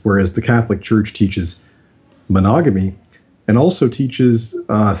sense, whereas the Catholic Church teaches monogamy and also teaches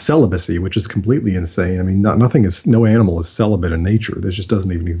celibacy, which is completely insane. I mean, no animal is celibate in nature. This just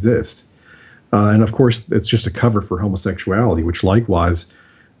doesn't even exist. And of course, it's just a cover for homosexuality, which likewise,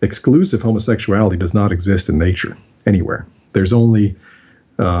 exclusive homosexuality does not exist in nature anywhere. There's only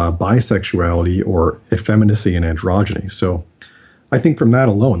bisexuality or effeminacy and androgyny. So I think from that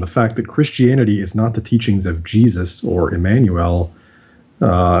alone, the fact that Christianity is not the teachings of Jesus or Emmanuel,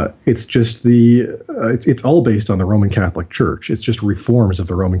 it's just it's all based on the Roman Catholic Church. It's just reforms of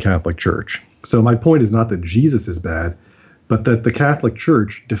the Roman Catholic Church. So my point is not that Jesus is bad, but that the Catholic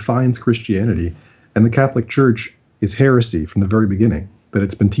Church defines Christianity, and the Catholic Church is heresy from the very beginning, that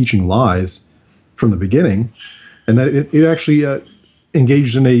it's been teaching lies from the beginning, and that it actually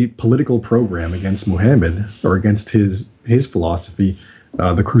engaged in a political program against Muhammad, or against his philosophy,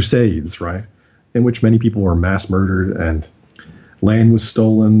 the Crusades, right, in which many people were mass murdered and land was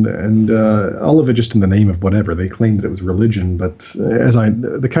stolen, and all of it just in the name of whatever. They claimed that it was religion, but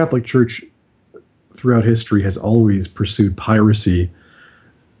the Catholic Church throughout history has always pursued piracy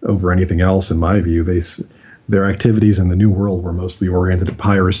over anything else, in my view. Their activities in the New World were mostly oriented at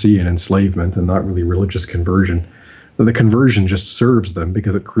piracy and enslavement and not really religious conversion. But the conversion just serves them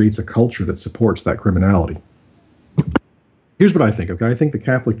because it creates a culture that supports that criminality. Here's what I think, okay? I think the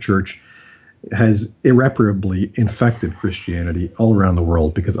Catholic Church has irreparably infected Christianity all around the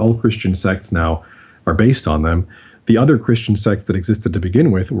world because all Christian sects now are based on them. The other Christian sects that existed to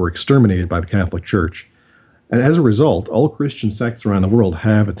begin with were exterminated by the Catholic Church. And as a result, all Christian sects around the world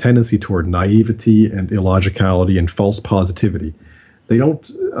have a tendency toward naivety and illogicality and false positivity. They don't,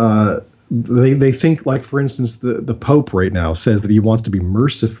 they think, like, for instance, the Pope right now says that he wants to be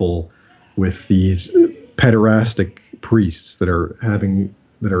merciful with these pederastic priests that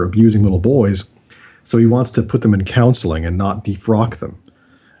are abusing little boys. So he wants to put them in counseling and not defrock them.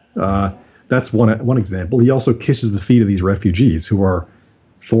 That's one example. He also kisses the feet of these refugees who are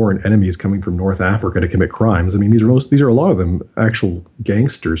foreign enemies coming from North Africa to commit crimes. I mean, these are a lot of them actual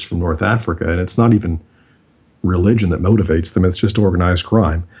gangsters from North Africa, and it's not even religion that motivates them. It's just organized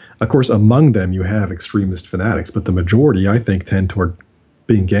crime. Of course, among them you have extremist fanatics, but the majority, I think, tend toward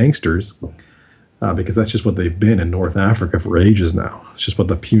being gangsters because that's just what they've been in North Africa for ages now. It's just what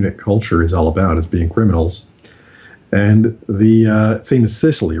the Punic culture is all about, is being criminals. And the same as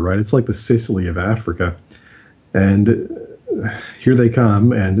Sicily, right? It's like the Sicily of Africa. And here they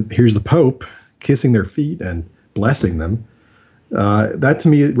come, and here's the Pope kissing their feet and blessing them. That, to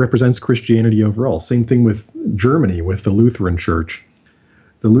me, represents Christianity overall. Same thing with Germany, with the Lutheran Church.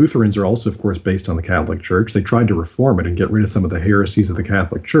 The Lutherans are also, of course, based on the Catholic Church. They tried to reform it and get rid of some of the heresies of the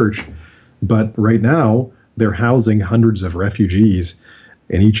Catholic Church. But right now, they're housing hundreds of refugees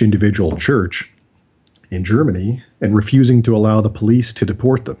in each individual church in Germany and refusing to allow the police to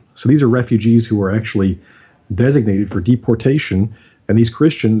deport them. So these are refugees who are actually designated for deportation, and these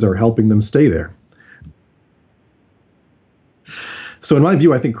Christians are helping them stay there. So in my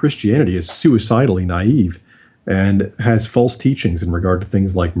view, I think Christianity is suicidally naive and has false teachings in regard to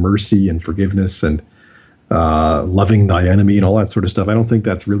things like mercy and forgiveness and loving thy enemy and all that sort of stuff. I don't think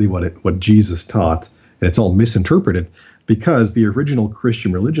that's really what Jesus taught, and it's all misinterpreted because the original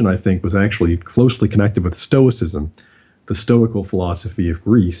Christian religion, I think, was actually closely connected with Stoicism, the Stoical philosophy of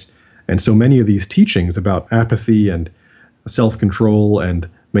Greece. And so many of these teachings about apathy and self-control and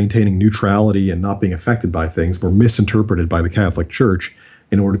maintaining neutrality and not being affected by things were misinterpreted by the Catholic Church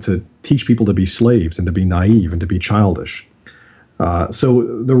in order to teach people to be slaves and to be naive and to be childish.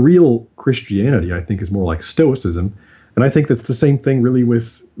 So the real Christianity, I think, is more like Stoicism. And I think that's the same thing really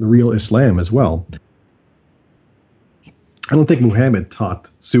with the real Islam as well. I don't think Muhammad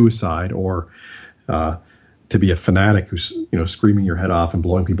taught suicide or to be a fanatic who's screaming your head off and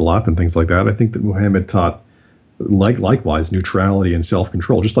blowing people up and things like that. I think that Muhammad taught likewise neutrality and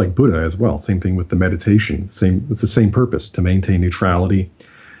self-control, just like Buddha as well. Same thing with the meditation. It's the same purpose, to maintain neutrality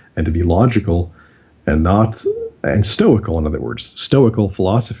and to be logical and stoical, in other words, stoical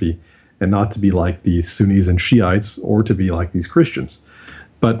philosophy, and not to be like these Sunnis and Shiites or to be like these Christians.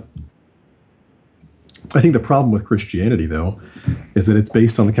 But I think the problem with Christianity, though, is that it's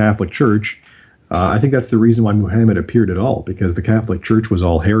based on the Catholic Church. I think that's the reason why Muhammad appeared at all, because the Catholic Church was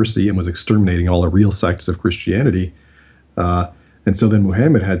all heresy and was exterminating all the real sects of Christianity. And so then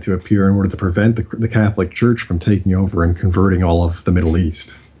Muhammad had to appear in order to prevent the Catholic Church from taking over and converting all of the Middle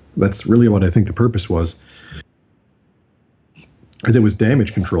East. That's really what I think the purpose was, as it was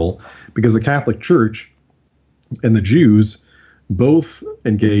damage control, because the Catholic Church and the Jews both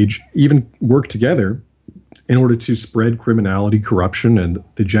engage, even work together in order to spread criminality, corruption, and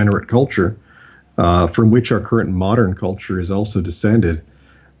degenerate culture, from which our current modern culture is also descended.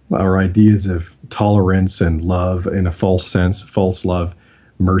 Our ideas of tolerance and love in a false sense, false love,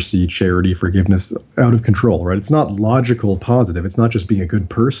 mercy, charity, forgiveness, out of control, right? It's not logical, positive. It's not just being a good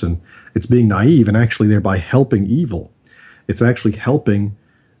person. It's being naive and actually thereby helping evil. It's actually helping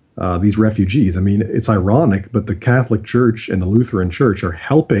these refugees. I mean, it's ironic, but the Catholic Church and the Lutheran Church are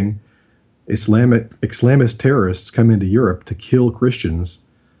helping Islamist terrorists come into Europe to kill Christians,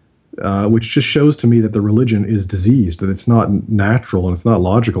 which just shows to me that the religion is diseased, that it's not natural and it's not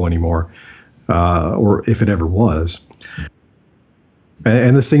logical anymore, or if it ever was.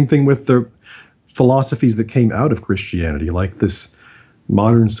 And the same thing with the philosophies that came out of Christianity, like this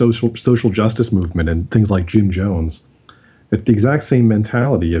modern social justice movement and things like Jim Jones. It's the exact same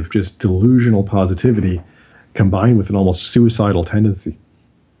mentality of just delusional positivity combined with an almost suicidal tendency.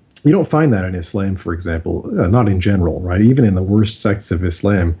 You don't find that in Islam, for example, not in general, right? Even in the worst sects of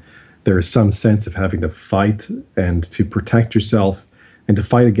Islam, there is some sense of having to fight and to protect yourself and to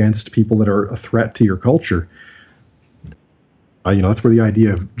fight against people that are a threat to your culture. That's where the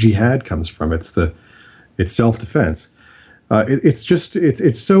idea of jihad comes from. It's self-defense. It's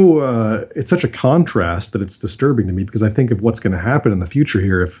such a contrast that it's disturbing to me, because I think of what's going to happen in the future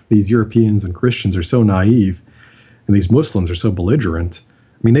here if these Europeans and Christians are so naive and these Muslims are so belligerent.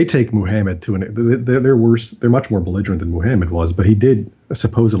 I mean, they take Muhammad they're worse. They're much more belligerent than Muhammad was, but he did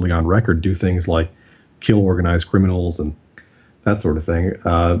supposedly on record do things like kill organized criminals and that sort of thing.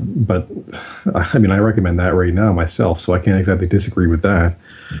 But I mean, I recommend that right now myself, so I can't exactly disagree with that.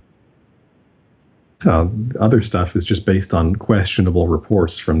 Other stuff is just based on questionable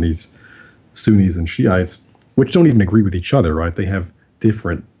reports from these Sunnis and Shiites, which don't even agree with each other, right? They have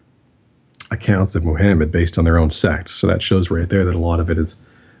different accounts of Muhammad based on their own sects. So that shows right there that a lot of it is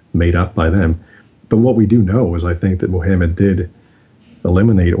made up by them. But what we do know is I think that Muhammad did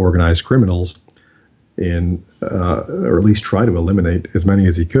eliminate organized criminals or at least try to eliminate as many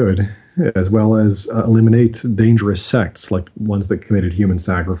as he could, as well as eliminate dangerous sects like ones that committed human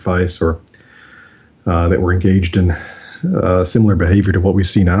sacrifice or that were engaged in similar behavior to what we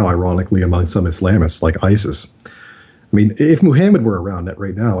see now, ironically, among some Islamists like ISIS. I mean, if Muhammad were around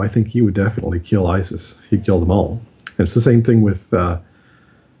right now, I think he would definitely kill ISIS. He'd kill them all. And it's the same thing with,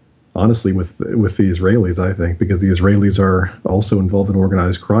 honestly, with the Israelis, I think, because the Israelis are also involved in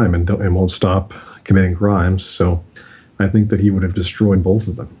organized crime and won't stop committing crimes. So I think that he would have destroyed both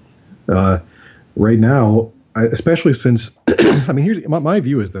of them. Right now, especially since, I mean, here's my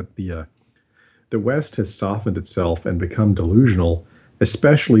view is that the West has softened itself and become delusional,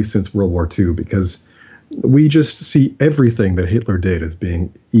 especially since World War II, because we just see everything that Hitler did as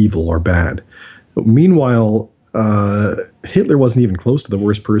being evil or bad. But meanwhile, Hitler wasn't even close to the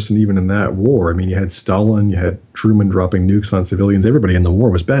worst person even in that war. I mean, you had Stalin, you had Truman dropping nukes on civilians. Everybody in the war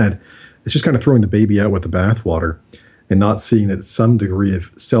was bad. It's just kind of throwing the baby out with the bathwater and not seeing that some degree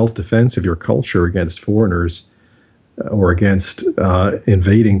of self-defense of your culture against foreigners or against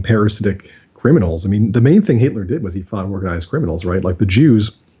invading parasitic criminals. I mean, the main thing Hitler did was he fought organized criminals, right? Like the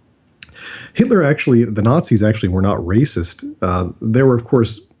Jews. The Nazis actually were not racist. There were, of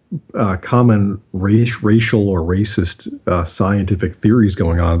course, common racial or racist scientific theories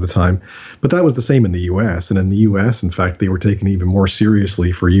going on at the time, but that was the same in the U.S. And in the U.S., in fact, they were taken even more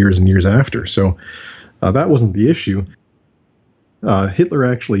seriously for years and years after. So that wasn't the issue. Hitler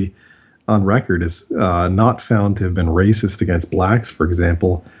actually, on record, is not found to have been racist against blacks, for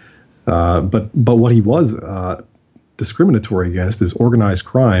example. But what he was discriminatory against is organized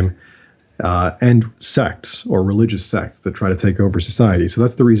crime and sects or religious sects that try to take over society. So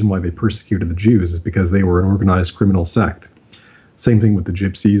that's the reason why they persecuted the Jews, is because they were an organized criminal sect. Same thing with the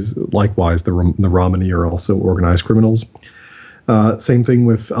Gypsies. Likewise, the Romani are also organized criminals. Same thing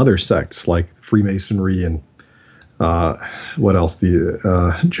with other sects like Freemasonry and what else?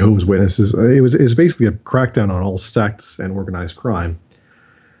 The Jehovah's Witnesses. It was basically a crackdown on all sects and organized crime.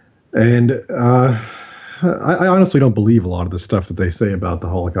 And I honestly don't believe a lot of the stuff that they say about the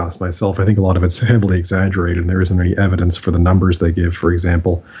Holocaust myself. I think a lot of it's heavily exaggerated, and there isn't any evidence for the numbers they give, for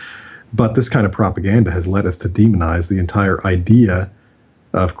example. But this kind of propaganda has led us to demonize the entire idea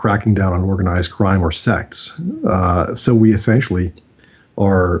of cracking down on organized crime or sects. So we essentially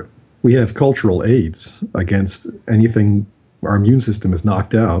we have cultural aids against anything our immune system is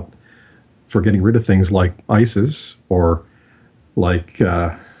knocked out for getting rid of things like ISIS or like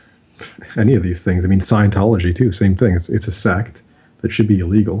any of these things. I mean, Scientology too, same thing. It's a sect that should be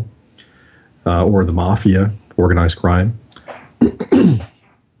illegal, or the mafia, organized crime.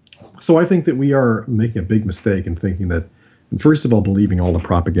 So I think that we are making a big mistake in thinking that, and first of all, believing all the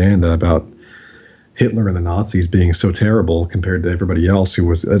propaganda about Hitler and the Nazis being so terrible compared to everybody else who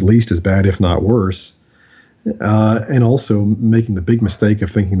was at least as bad, if not worse. And also making the big mistake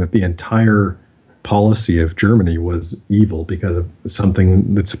of thinking that the entire policy of Germany was evil because of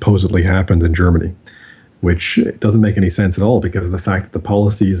something that supposedly happened in Germany, which doesn't make any sense at all, because of the fact that the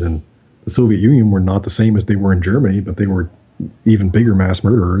policies in the Soviet Union were not the same as they were in Germany, but they were even bigger mass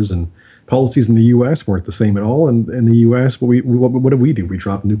murderers, and policies in the U.S. weren't the same at all. And in the U.S., what did we do? We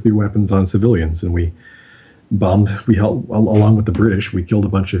dropped nuclear weapons on civilians, and we bombed, along with the British, we killed a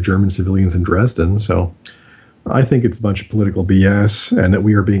bunch of German civilians in Dresden. So I think it's a bunch of political BS, and that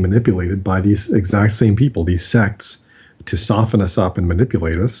we are being manipulated by these exact same people, these sects, to soften us up and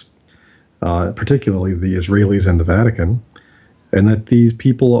manipulate us, particularly the Israelis and the Vatican, and that these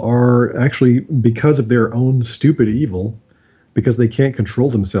people are actually, because of their own stupid evil, because they can't control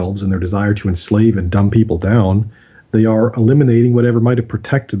themselves in their desire to enslave and dumb people down, they are eliminating whatever might have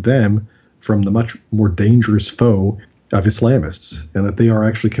protected them from the much more dangerous foe of Islamists, and that they are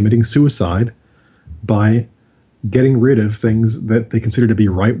actually committing suicide by getting rid of things that they consider to be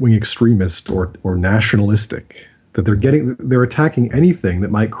right-wing extremist or nationalistic, that they're attacking anything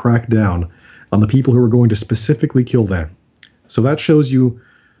that might crack down on the people who are going to specifically kill them. So that shows you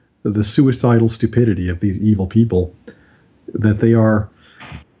the suicidal stupidity of these evil people, that they are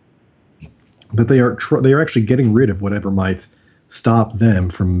actually getting rid of whatever might stop them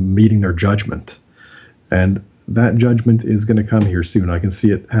from meeting their judgment. And that judgment is going to come here soon. I can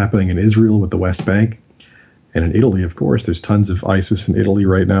see it happening in Israel with the West Bank, and in Italy, of course. There's tons of ISIS in Italy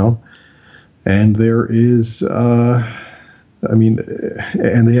right now. And there is, and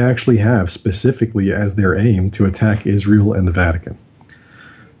they actually have specifically as their aim to attack Israel and the Vatican.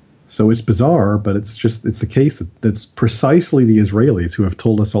 So it's bizarre, but it's the case that's precisely the Israelis who have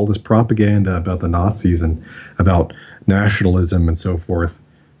told us all this propaganda about the Nazis and about nationalism and so forth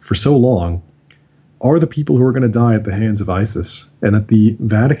for so long are the people who are going to die at the hands of ISIS, and that the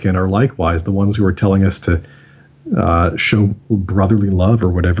Vatican are likewise the ones who are telling us to show brotherly love or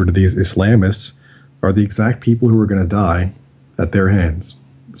whatever to these Islamists are the exact people who are going to die at their hands.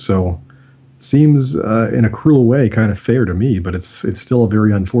 So seems in a cruel way kind of fair to me, but it's still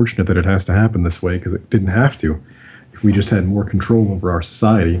very unfortunate that it has to happen this way, because it didn't have to if we just had more control over our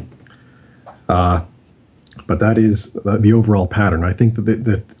society. But that is the overall pattern. I think that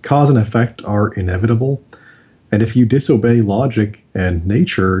the cause and effect are inevitable, and if you disobey logic and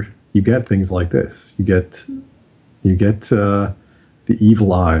nature, you get things like this. You get the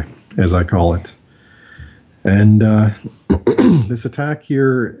evil eye, as I call it. And this attack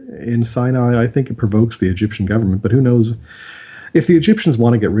here in Sinai, I think it provokes the Egyptian government, but who knows if the Egyptians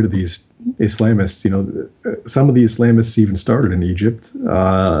want to get rid of these Islamists. Some of the Islamists even started in Egypt,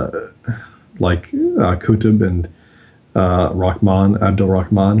 like Qutb and Abdul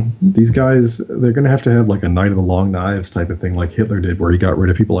Rahman. These guys, they're going to have like a Night of the Long Knives type of thing, like Hitler did, where he got rid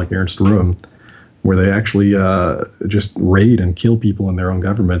of people like Ernst Röhm, where they actually just raid and kill people in their own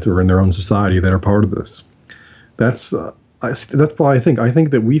government or in their own society that are part of this. That's why I think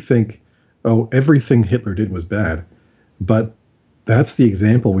that we think, oh, everything Hitler did was bad, but that's the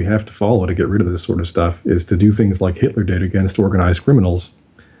example we have to follow to get rid of this sort of stuff, is to do things like Hitler did against organized criminals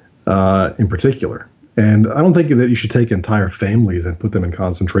in particular. And I don't think that you should take entire families and put them in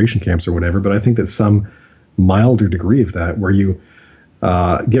concentration camps or whatever, but I think that some milder degree of that, where you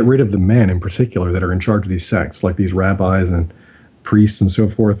get rid of the men in particular that are in charge of these sects, like these rabbis and priests and so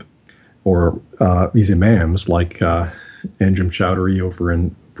forth, or these imams like Anjem Chowdhury over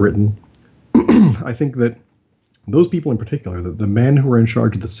in Britain. I think that those people in particular, the men who are in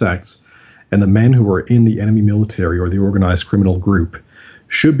charge of the sects and the men who are in the enemy military or the organized criminal group,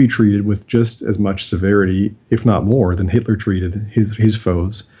 should be treated with just as much severity, if not more, than Hitler treated his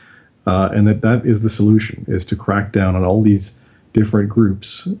foes. And that is the solution, is to crack down on all these different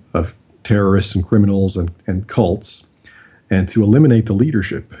groups of terrorists and criminals and cults, and to eliminate the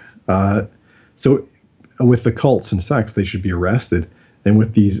leadership. So with the cults and sects, they should be arrested. And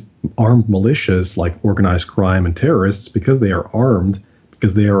with these armed militias like organized crime and terrorists, because they are armed,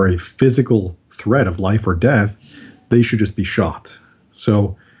 because they are a physical threat of life or death, they should just be shot.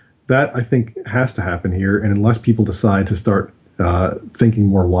 So that, I think, has to happen here. And unless people decide to start thinking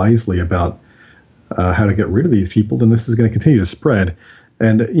more wisely about how to get rid of these people, then this is going to continue to spread.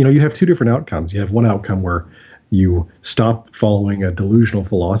 And, you have two different outcomes. You have one outcome where you stop following a delusional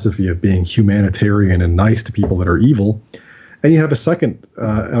philosophy of being humanitarian and nice to people that are evil. And you have a second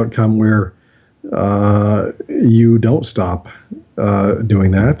outcome where you don't stop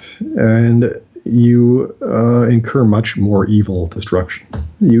doing that, and you incur much more evil destruction.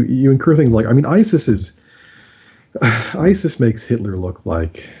 You incur things like, ISIS makes Hitler look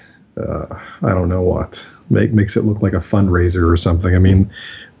like, I don't know what, makes it look like a fundraiser or something.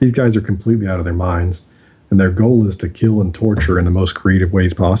 These guys are completely out of their minds, and their goal is to kill and torture in the most creative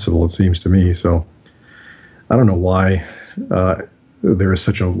ways possible, it seems to me. So I don't know why there is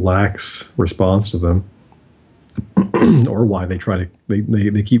such a lax response to them, or why they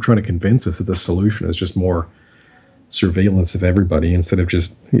keep trying to convince us that the solution is just more surveillance of everybody instead of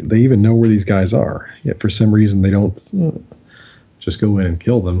just, they even know where these guys are, yet for some reason they don't just go in and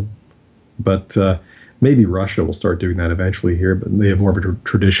kill them. But maybe Russia will start doing that eventually here, but they have more of a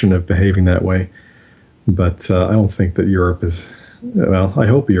tradition of behaving that way. But I don't think that Europe is, well, I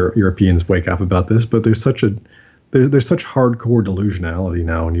hope Europeans wake up about this, but there's such hardcore delusionality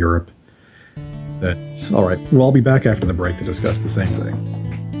now in Europe that, all right, well, I'll be back after the break to discuss the same thing.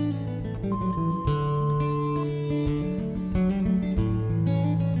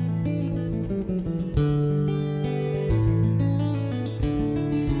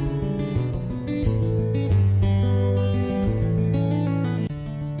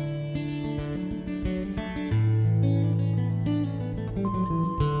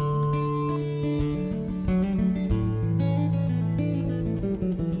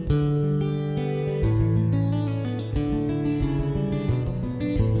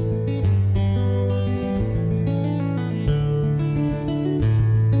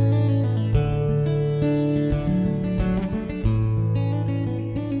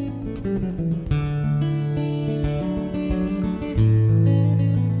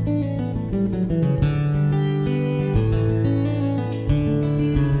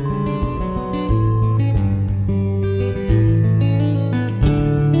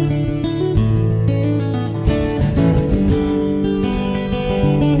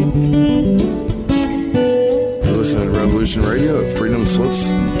 Radio at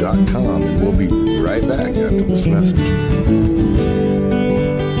freedomslips.com, and we'll be right back after this message.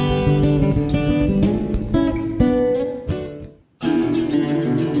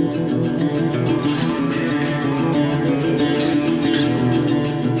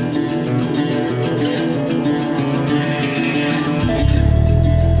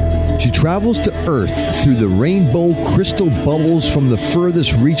 Travels to Earth through the rainbow crystal bubbles from the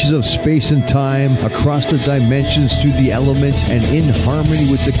furthest reaches of space and time, across the dimensions, through the elements, and in harmony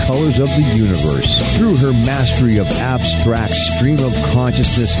with the colors of the universe. Through her mastery of abstract stream of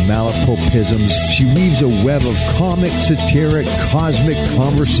consciousness malapropisms, she weaves a web of comic, satiric, cosmic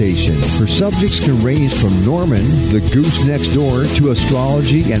conversation. Her subjects can range from Norman, the goose next door, to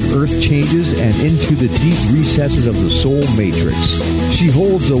astrology and earth changes, and into the deep recesses of the soul matrix. She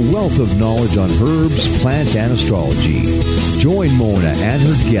holds a wealth of knowledge on herbs, plants, and astrology. Join Mona and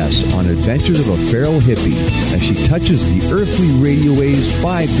her guests on adventures of a feral hippie as she touches the earthly radio waves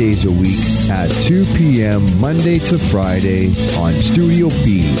 5 days a week at 2 p.m. Monday to Friday on Studio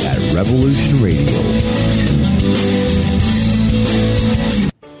B at Revolution Radio.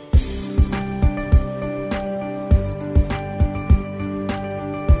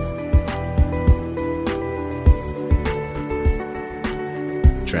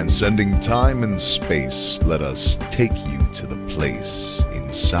 Transcending time and space, let us take you to the place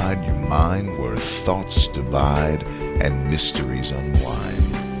inside your mind where thoughts divide and mysteries unwind.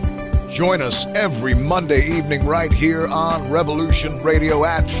 Join us every Monday evening right here on Revolution Radio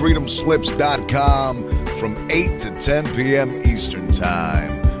at freedomslips.com from 8 to 10 p.m. Eastern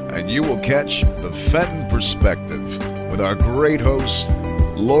Time. And you will catch the Fenton Perspective with our great host,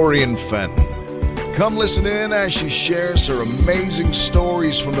 Lorian Fenton. Come listen in as she shares her amazing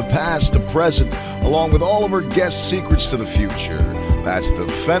stories from the past to present, along with all of her guest secrets to the future. That's the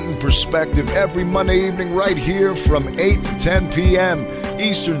Fenton Perspective every Monday evening right here from 8 to 10 p.m.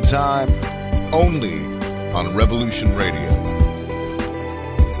 Eastern Time, only on Revolution Radio.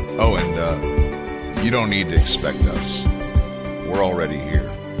 Oh, and you don't need to expect us. We're already here.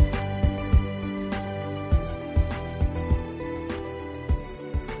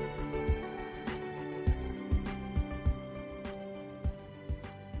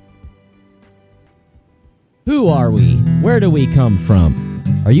 Who are we? Where do we come from?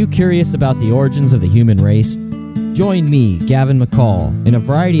 Are you curious about the origins of the human race? Join me, Gavin McCall, and a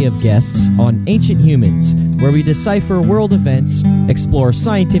variety of guests on Ancient Humans, where we decipher world events, explore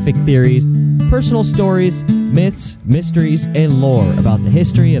scientific theories, personal stories, myths, mysteries, and lore about the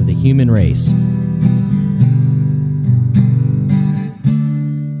history of the human race.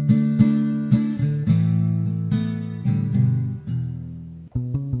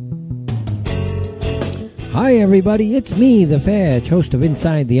 Hi everybody, it's me, The Fetch, host of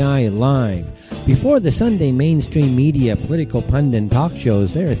Inside the Eye Live. Before the Sunday mainstream media political pundit talk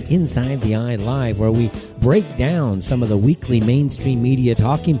shows, there's Inside the Eye Live, where we break down some of the weekly mainstream media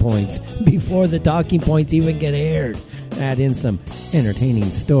talking points before the talking points even get aired. Add in some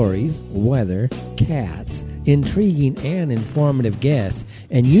entertaining stories, weather, cats, intriguing and informative guests,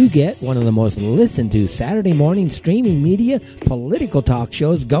 and you get one of the most listened to Saturday morning streaming media political talk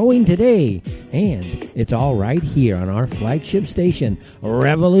shows going today. And it's all right here on our flagship station,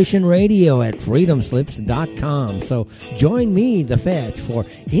 Revolution Radio at freedomslips.com. So join me, The Fetch, for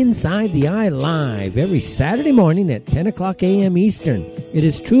Inside the Eye Live every Saturday morning at 10 o'clock a.m. Eastern. It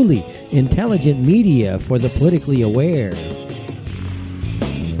is truly intelligent media for the politically aware.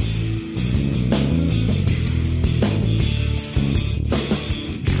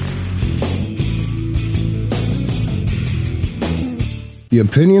 The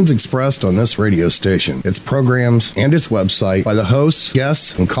opinions expressed on this radio station, its programs, and its website by the hosts,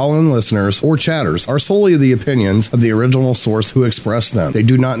 guests, and call-in listeners or chatters are solely the opinions of the original source who expressed them. They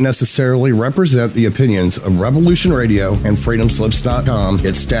do not necessarily represent the opinions of Revolution Radio and freedomslips.com,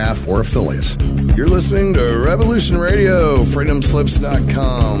 its staff, or affiliates. You're listening to Revolution Radio,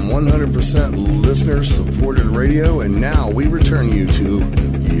 freedomslips.com, 100% listener-supported radio, and now we return you to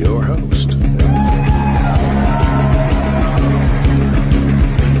your host.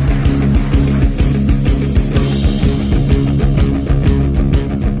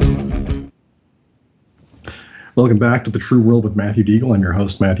 Welcome back to The True World with Matthew Deagle. I'm your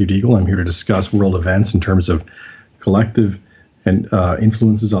host, Matthew Deagle. I'm here to discuss world events in terms of collective and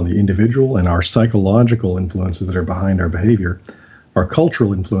influences on the individual and our psychological influences that are behind our behavior, our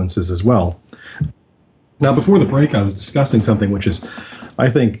cultural influences as well. Now, before the break, I was discussing something which is, I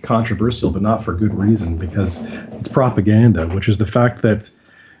think, controversial, but not for good reason, because it's propaganda, which is the fact that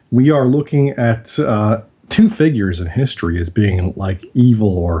we are looking at two figures in history as being like evil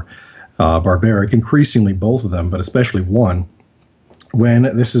or barbaric, increasingly both of them, but especially one, when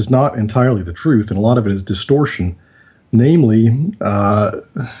this is not entirely the truth, and a lot of it is distortion. Namely,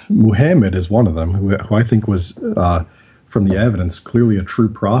 Muhammad is one of them, who I think was, from the evidence, clearly a true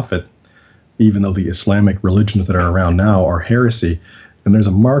prophet, even though the Islamic religions that are around now are heresy. And there's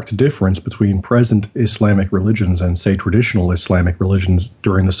a marked difference between present Islamic religions and, say, traditional Islamic religions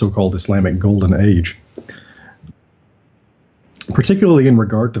during the so-called Islamic Golden Age, particularly in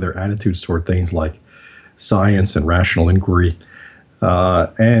regard to their attitudes toward things like science and rational inquiry.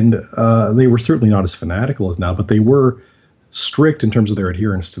 And they were certainly not as fanatical as now, but they were strict in terms of their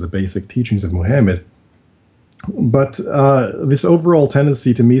adherence to the basic teachings of Muhammad. But this overall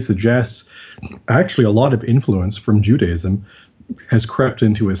tendency to me suggests actually a lot of influence from Judaism has crept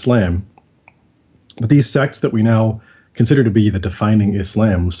into Islam. But these sects that we now consider to be the defining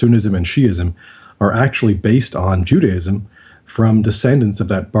Islam, Sunnism and Shiism, are actually based on Judaism from descendants of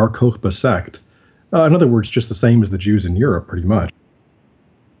that Bar Kokhba sect. In other words, just the same as the Jews in Europe, pretty much.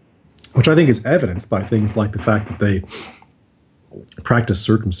 Which I think is evidenced by things like the fact that they practice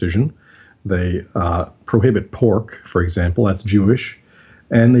circumcision, they prohibit pork, for example, that's Jewish,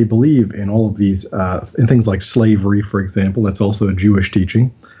 and they believe in all of these, in things like slavery, for example, that's also a Jewish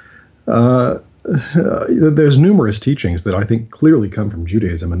teaching. There's numerous teachings that I think clearly come from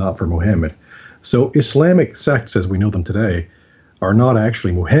Judaism and not from Muhammad. So Islamic sects, as we know them today, are not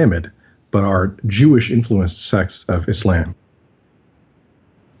actually Muhammad, but are Jewish-influenced sects of Islam.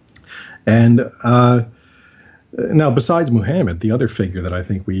 And now, besides Muhammad, the other figure that I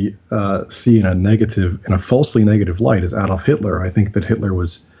think we see in a falsely negative light is Adolf Hitler. I think that Hitler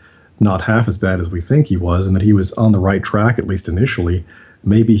was not half as bad as we think he was, and that he was on the right track, at least initially.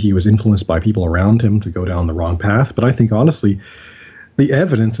 Maybe he was influenced by people around him to go down the wrong path, but I think, honestly, the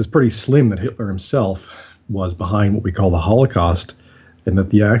evidence is pretty slim that Hitler himself was behind what we call the Holocaust, and that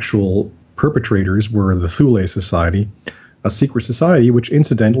the actual perpetrators were the Thule Society, a secret society which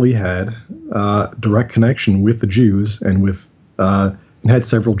incidentally had direct connection with the Jews and had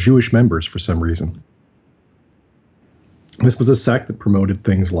several Jewish members for some reason. This was a sect that promoted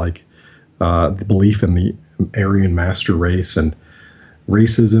things like the belief in the Aryan master race and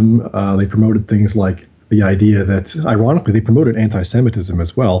racism. They promoted things like the idea that, ironically, they promoted anti-Semitism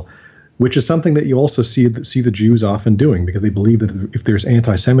as well, which is something that you also see the Jews often doing, because they believe that if there's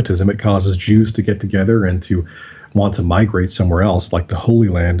anti-Semitism, it causes Jews to get together and to want to migrate somewhere else, like the Holy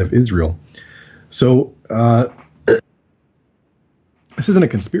Land of Israel. So this isn't a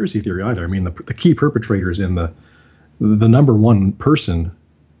conspiracy theory either. I mean, the key perpetrators in the number one person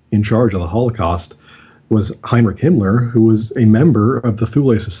in charge of the Holocaust was Heinrich Himmler, who was a member of the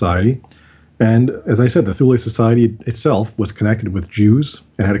Thule Society. And as I said, the Thule Society itself was connected with Jews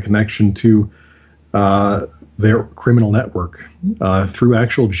and had a connection to their criminal network through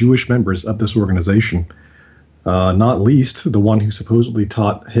actual Jewish members of this organization. Not least the one who supposedly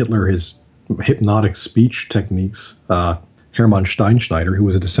taught Hitler his hypnotic speech techniques, Hermann Steinschneider, who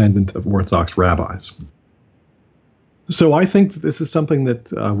was a descendant of Orthodox rabbis. So I think this is something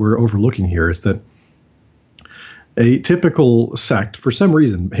that we're overlooking here, is that a typical sect, for some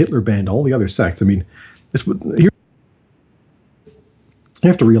reason, Hitler banned all the other sects. I mean, you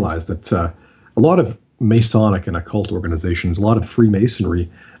have to realize that a lot of Masonic and occult organizations, a lot of Freemasonry,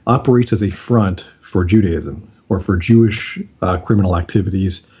 operates as a front for Judaism or for Jewish criminal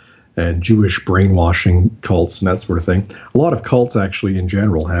activities and Jewish brainwashing cults and that sort of thing. A lot of cults actually in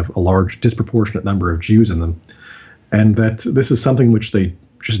general have a large disproportionate number of Jews in them. And that this is something which they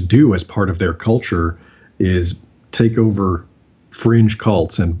just do as part of their culture, is take over fringe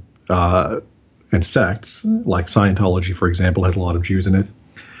cults and sects, like Scientology, for example, has a lot of Jews in it,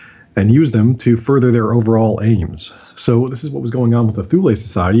 and use them to further their overall aims. So this is what was going on with the Thule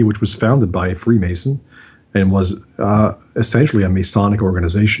Society, which was founded by a Freemason and was essentially a Masonic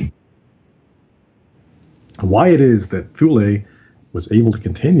organization. Why it is that Thule was able to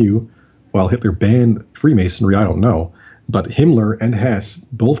continue while Hitler banned Freemasonry, I don't know. But Himmler and Hess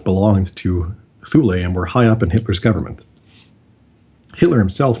both belonged to Thule and were high up in Hitler's government. Hitler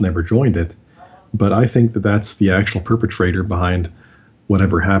himself never joined it, but I think that that's the actual perpetrator behind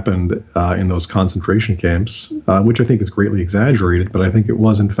whatever happened in those concentration camps, which I think is greatly exaggerated, but I think it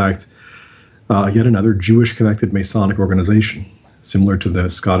was, in fact, yet another Jewish-connected Masonic organization, similar to the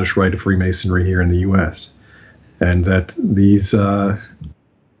Scottish Rite of Freemasonry here in the U.S., and that these... I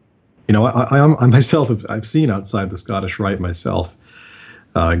myself, I've seen outside the Scottish Rite myself,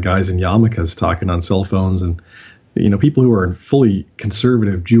 guys in yarmulkes talking on cell phones, and people who are in fully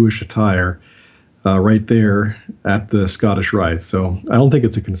conservative Jewish attire right there at the Scottish Rite. So I don't think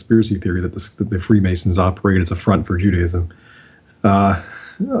it's a conspiracy theory that the Freemasons operate as a front for Judaism. I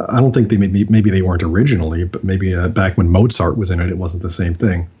don't think maybe they weren't originally, but maybe back when Mozart was in it, it wasn't the same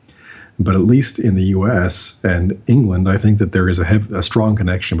thing. But at least in the U.S. and England, I think that there is a strong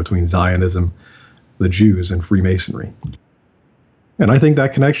connection between Zionism, the Jews, and Freemasonry. And I think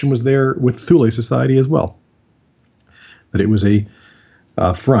that connection was there with Thule Society as well. That it was a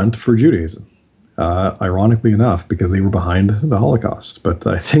front for Judaism, ironically enough, because they were behind the Holocaust. But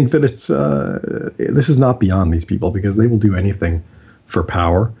I think that this is not beyond these people, because they will do anything for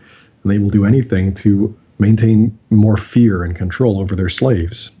power, and they will do anything to maintain more fear and control over their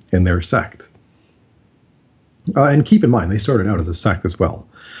slaves in their sect. And keep in mind, they started out as a sect as well.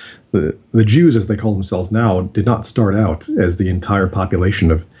 The Jews, as they call themselves now, did not start out as the entire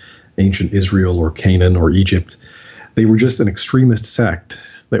population of ancient Israel or Canaan or Egypt. They were just an extremist sect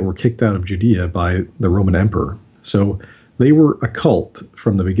that were kicked out of Judea by the Roman emperor. So they were a cult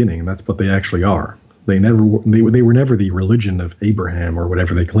from the beginning, and that's what they actually are. They were never the religion of Abraham or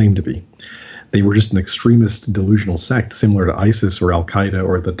whatever they claimed to be. They were just an extremist delusional sect similar to ISIS or Al-Qaeda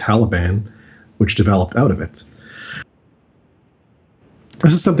or the Taliban, which developed out of it.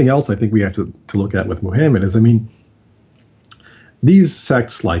 This is something else I think we have to look at with Muhammad is, these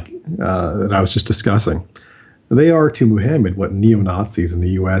sects like that I was just discussing, they are to Muhammad what neo-Nazis in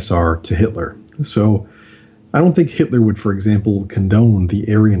the US are to Hitler. So I don't think Hitler would, for example, condone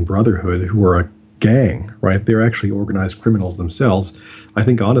the Aryan Brotherhood, who are a gang, right? They're actually organized criminals themselves. I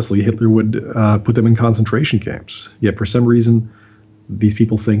think, honestly, Hitler would put them in concentration camps. Yet, for some reason, these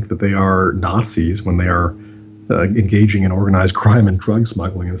people think that they are Nazis when they are engaging in organized crime and drug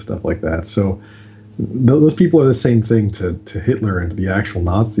smuggling and stuff like that. So those people are the same thing to Hitler and to the actual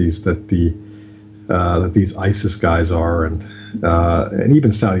Nazis that that these ISIS guys are, and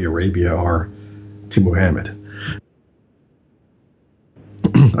even Saudi Arabia are to Muhammad.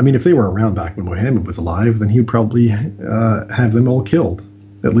 If they were around back when Muhammad was alive, then he would probably have them all killed.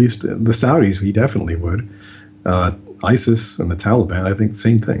 At least the Saudis, he definitely would. ISIS and the Taliban, I think the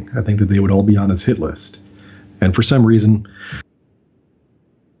same thing. I think that they would all be on his hit list. And for some reason,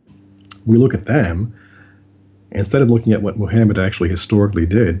 we look at them, instead of looking at what Muhammad actually historically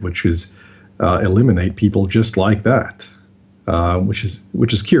did, which is eliminate people just like that, which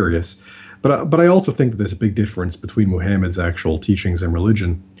is curious. But I also think that there's a big difference between Muhammad's actual teachings and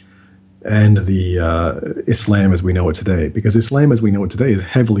religion and the Islam as we know it today, because Islam as we know it today is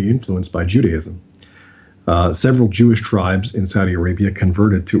heavily influenced by Judaism. Several Jewish tribes in Saudi Arabia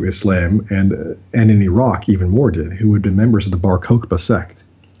converted to Islam, and in Iraq even more did, who had been members of the Bar Kokhba sect.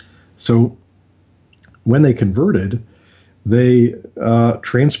 So when they converted, they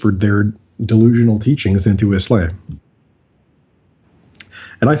transferred their delusional teachings into Islam.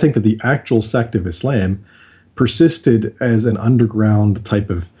 And I think that the actual sect of Islam persisted as an underground type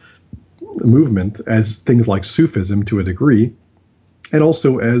of movement, as things like Sufism to a degree, and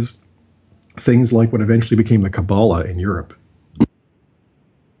also as things like what eventually became the Kabbalah in Europe,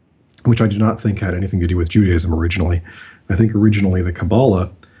 which I do not think had anything to do with Judaism originally. I think originally the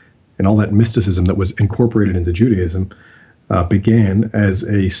Kabbalah and all that mysticism that was incorporated into Judaism began as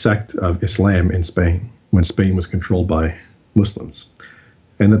a sect of Islam in Spain, when Spain was controlled by Muslims.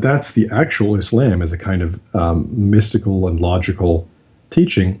 And that's the actual Islam as a kind of mystical and logical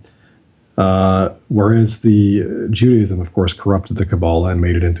teaching, whereas the Judaism, of course, corrupted the Kabbalah and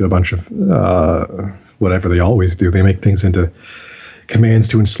made it into a bunch of whatever they always do. They make things into commands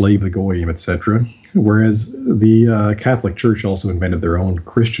to enslave the Goyim, etc. Whereas the Catholic Church also invented their own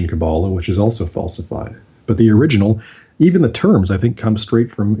Christian Kabbalah, which is also falsified. But the original, even the terms, I think, come straight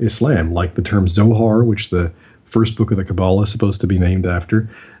from Islam, like the term Zohar, which the first book of the Kabbalah is supposed to be named after.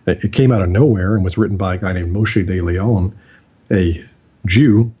 It came out of nowhere and was written by a guy named Moshe de Leon, a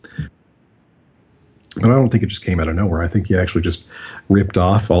Jew. But I don't think it just came out of nowhere. I think he actually just ripped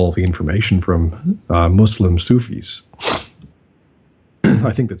off all of the information from Muslim Sufis.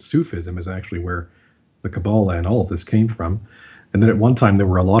 I think that Sufism is actually where the Kabbalah and all of this came from. And then at one time there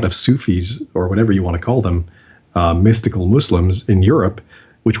were a lot of Sufis, or whatever you want to call them, mystical Muslims in Europe,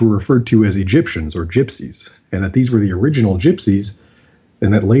 which were referred to as Egyptians or gypsies, and that these were the original gypsies,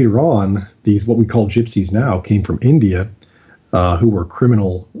 and that later on, these what we call gypsies now came from India, who were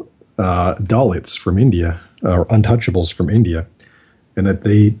criminal Dalits from India, or untouchables from India, and that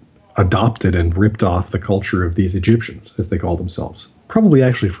they adopted and ripped off the culture of these Egyptians, as they call themselves. Probably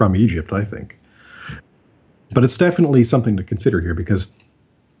actually from Egypt, I think. But it's definitely something to consider here, because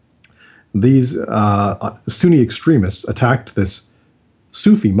these Sunni extremists attacked this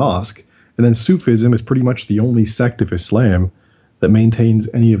Sufi mosque, and then Sufism is pretty much the only sect of Islam that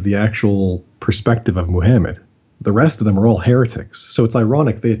maintains any of the actual perspective of Muhammad. The rest of them are all heretics. So it's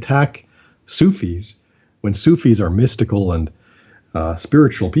ironic they attack Sufis when Sufis are mystical and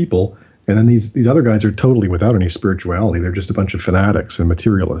spiritual people, and then these other guys are totally without any spirituality. They're just a bunch of fanatics and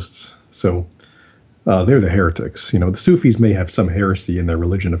materialists. So they're the heretics. You know, the Sufis may have some heresy in their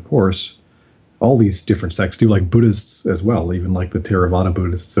religion, of course. All these different sects do, like Buddhists as well, even like the Theravada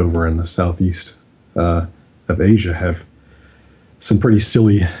Buddhists over in the southeast of Asia have some pretty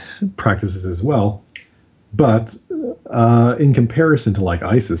silly practices as well. But in comparison to like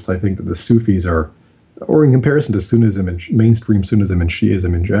ISIS, I think that the Sufis are, or in comparison to Sunnism and mainstream Sunnism and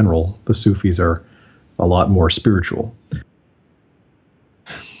Shiism in general, the Sufis are a lot more spiritual.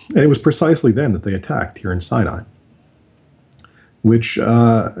 And it was precisely them that they attacked here in Sinai, which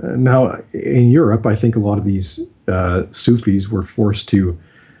now in Europe, I think a lot of these Sufis were forced to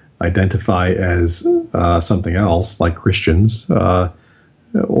identify as something else, like Christians,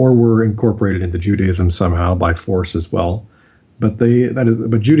 or were incorporated into Judaism somehow by force as well. But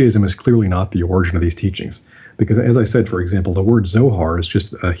Judaism is clearly not the origin of these teachings, because, as I said, for example, the word Zohar is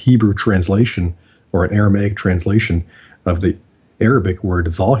just a Hebrew translation or an Aramaic translation of the Arabic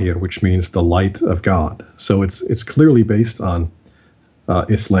word Zahir, which means the light of God. So it's clearly based on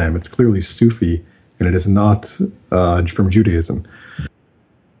Islam. It's clearly Sufi, and it is not from Judaism.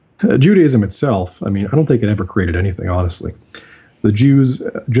 Judaism itself, I mean, I don't think it ever created anything, honestly. The Jews,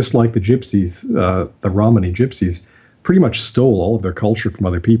 just like the gypsies, the Romani gypsies, pretty much stole all of their culture from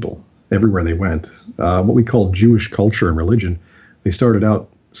other people everywhere they went. What we call Jewish culture and religion, they started out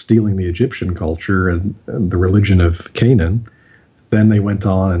stealing the Egyptian culture and the religion of Canaan. Then they went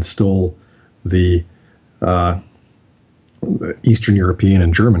on and stole the Eastern European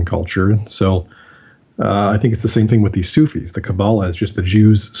and German culture. So I think it's the same thing with these Sufis. The Kabbalah is just the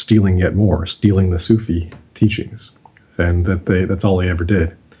Jews stealing yet more, stealing the Sufi teachings. And that's all they ever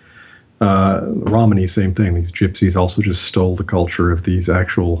did. Romani, same thing. These gypsies also just stole the culture of these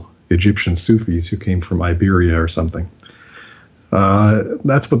actual Egyptian Sufis who came from Iberia or something.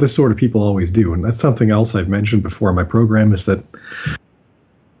 That's what this sort of people always do. And that's something else I've mentioned before in my program, is that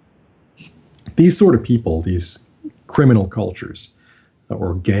these sort of people, these criminal cultures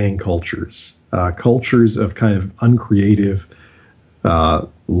or gang cultures, cultures of kind of uncreative,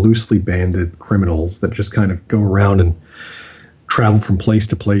 loosely banded criminals that just kind of go around and travel from place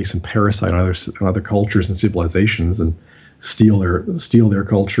to place and parasite on other cultures and civilizations and steal their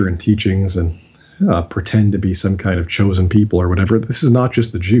culture and teachings and pretend to be some kind of chosen people or whatever. This is not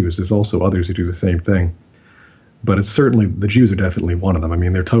just the Jews. There's also others who do the same thing. But it's certainly, the Jews are definitely one of them. I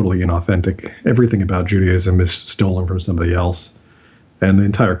mean, they're totally inauthentic. Everything about Judaism is stolen from somebody else, and the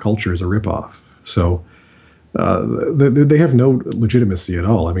entire culture is a ripoff. So they have no legitimacy at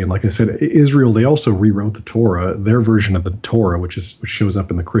all. I mean, like I said, Israel, they also rewrote the Torah. Their version of the Torah, which shows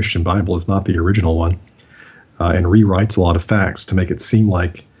up in the Christian Bible, is not the original one, and rewrites a lot of facts to make it seem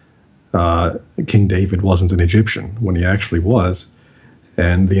like King David wasn't an Egyptian when he actually was,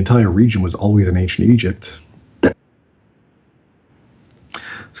 and the entire region was always in ancient Egypt.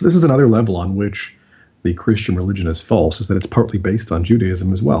 So this is another level on which the Christian religion is false, is that it's partly based on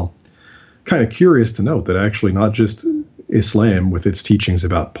Judaism as well. Kind of curious to note that actually not just Islam with its teachings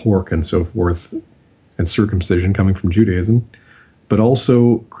about pork and so forth and circumcision coming from Judaism, but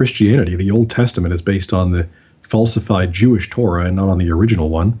also Christianity. The Old Testament is based on the falsified Jewish Torah and not on the original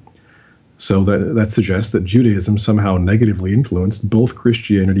one. So that suggests that Judaism somehow negatively influenced both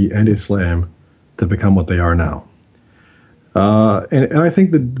Christianity and Islam to become what they are now. And I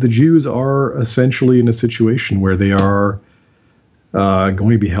think that the Jews are essentially in a situation where they are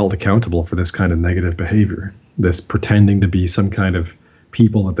going to be held accountable for this kind of negative behavior, this pretending to be some kind of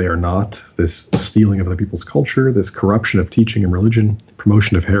people that they are not, this stealing of other people's culture, this corruption of teaching and religion,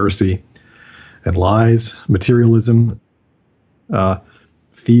 promotion of heresy and lies, materialism,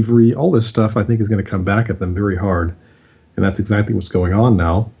 thievery, all this stuff I think is going to come back at them very hard. And that's exactly what's going on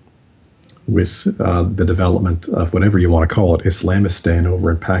now with the development of whatever you want to call it, Islamistan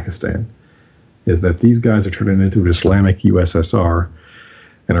over in Pakistan, is that these guys are turning into an Islamic USSR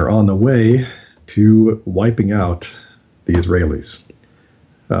and are on the way to wiping out the Israelis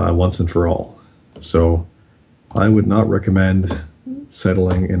once and for all. So I would not recommend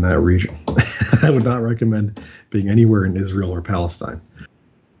settling in that region. I would not recommend being anywhere in Israel or Palestine.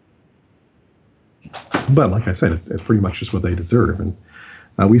 But like I said, it's pretty much just what they deserve. And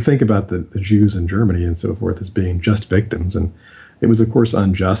we think about the Jews in Germany and so forth as being just victims. And it was, of course,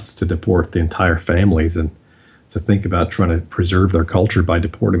 unjust to deport the entire families and to think about trying to preserve their culture by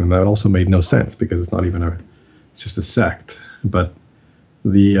deporting them. That also made no sense because it's not even it's just a sect. But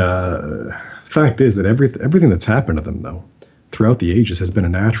the fact is that everything that's happened to them, though, throughout the ages has been a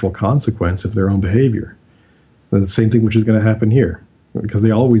natural consequence of their own behavior. And the same thing which is going to happen here, because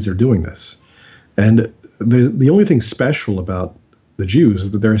they always are doing this. And the only thing special about the Jews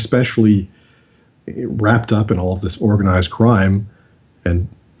is that they're especially wrapped up in all of this organized crime and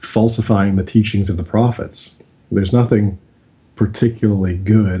falsifying the teachings of the prophets. There's nothing particularly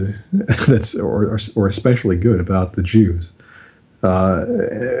good that's or especially good about the Jews.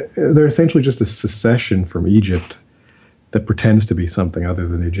 They're essentially just a secession from Egypt that pretends to be something other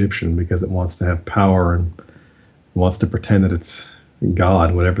than Egyptian because it wants to have power and wants to pretend that it's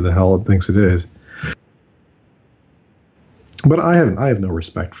God, whatever the hell it thinks it is. But I have no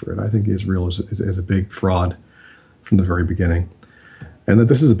respect for it. I think Israel is a big fraud from the very beginning. And that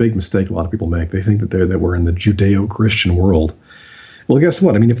this is a big mistake a lot of people make. They think that we're in the Judeo-Christian world. Well, guess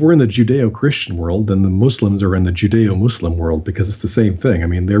what? I mean, if we're in the Judeo-Christian world, then the Muslims are in the Judeo-Muslim world because it's the same thing. I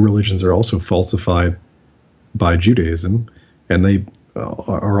mean, their religions are also falsified by Judaism, and they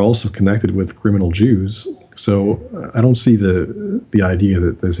are also connected with criminal Jews. So I don't see the idea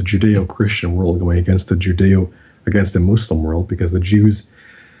that there's a Judeo-Christian world going against a Muslim world, because the Jews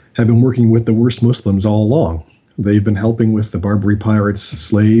have been working with the worst Muslims all along. They've been helping with the Barbary pirates,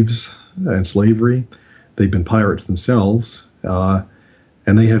 slaves, and slavery. They've been pirates themselves, and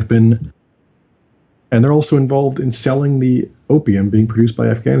they're also involved in selling the opium being produced by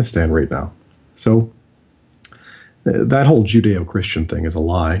Afghanistan right now. So that whole Judeo-Christian thing is a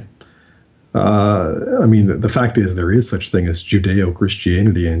lie. I mean, the fact is there is such thing as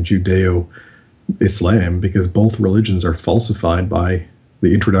Judeo-Christianity and Judeo-Islam, because both religions are falsified by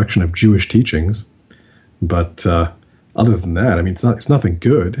the introduction of Jewish teachings. But other than that, I mean, it's nothing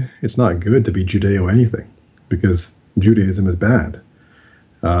good. It's not good to be Judeo anything, because Judaism is bad.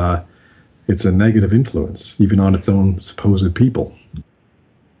 It's a negative influence, even on its own supposed people.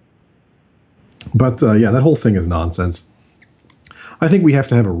 But yeah, that whole thing is nonsense. I think we have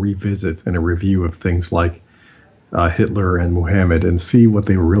to have a revisit and a review of things like Hitler and Muhammad and see what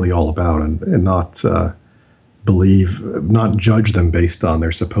they were really all about, and not not judge them based on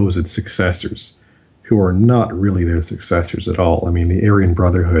their supposed successors, who are not really their successors at all. I mean, the Aryan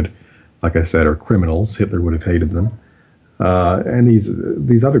Brotherhood, like I said, are criminals. Hitler would have hated them. And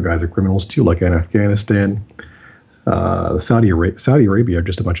these other guys are criminals too, like in Afghanistan. Saudi Arabia are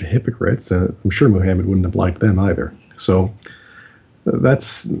just a bunch of hypocrites, and I'm sure Muhammad wouldn't have liked them either. So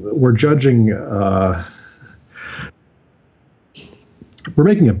we're judging, we're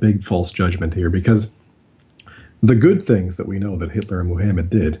making a big false judgment here, because the good things that we know that Hitler and Muhammad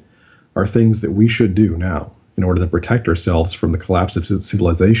did are things that we should do now in order to protect ourselves from the collapse of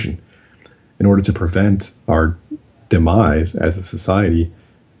civilization. In order to prevent our demise as a society,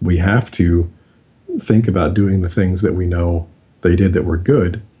 we have to think about doing the things that we know they did that were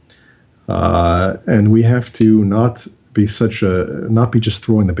good, and we have to not be just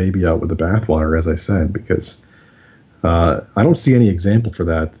throwing the baby out with the bathwater, as I said, because I don't see any example for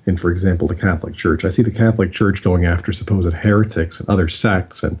that in, for example, the Catholic Church. I see the Catholic Church going after supposed heretics and other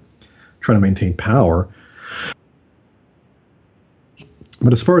sects and trying to maintain power.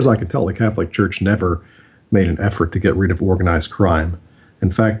 But as far as I can tell, the Catholic Church never made an effort to get rid of organized crime.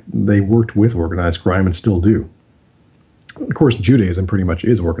 In fact, they worked with organized crime and still do. Of course, Judaism pretty much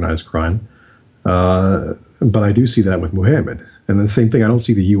is organized crime, but I do see that with Muhammad. And the same thing, I don't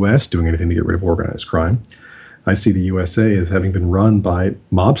see the U.S. doing anything to get rid of organized crime. I see the USA as having been run by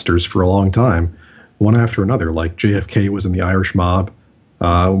mobsters for a long time, one after another, like JFK was in the Irish mob,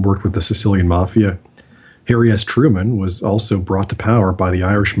 worked with the Sicilian mafia. Harry S. Truman was also brought to power by the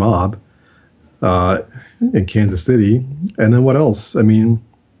Irish mob in Kansas City. And then what else? I mean,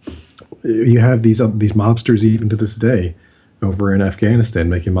 you have these mobsters even to this day over in Afghanistan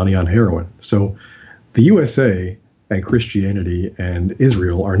making money on heroin. So the USA and Christianity and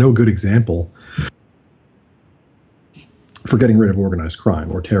Israel are no good example for getting rid of organized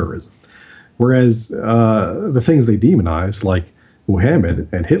crime or terrorism. Whereas the things they demonize, like Muhammad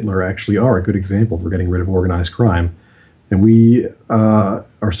and Hitler, actually are a good example for getting rid of organized crime. And we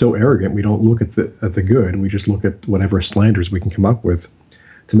are so arrogant, we don't look at the good, we just look at whatever slanders we can come up with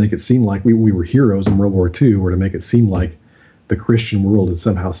to make it seem like we were heroes in World War II, or to make it seem like the Christian world is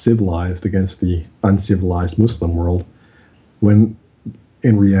somehow civilized against the uncivilized Muslim world, when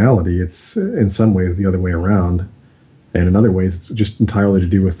in reality it's in some ways the other way around. And in other ways, it's just entirely to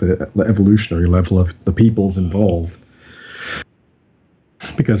do with the evolutionary level of the peoples involved.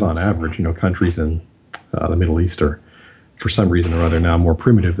 Because on average, countries in the Middle East are, for some reason or other, now more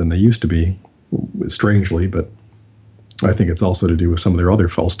primitive than they used to be, strangely, but I think it's also to do with some of their other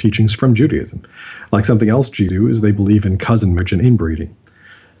false teachings from Judaism. Like something else Jews do is they believe in cousin marriage and inbreeding.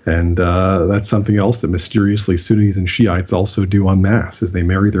 And that's something else that mysteriously Sunnis and Shiites also do en masse, is they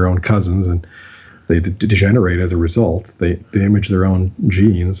marry their own cousins and they degenerate as a result. They damage their own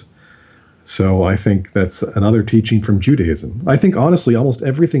genes. So I think that's another teaching from Judaism. I think, honestly, almost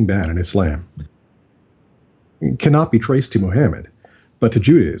everything bad in Islam cannot be traced to Muhammad, but to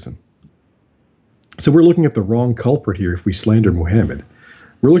Judaism. So we're looking at the wrong culprit here if we slander Muhammad.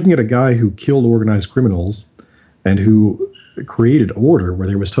 We're looking at a guy who killed organized criminals and who created order where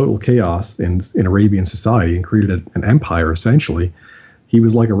there was total chaos in Arabian society and created an empire, essentially. He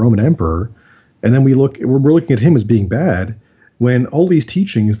was like a Roman emperor. And then we're looking at him as being bad, when all these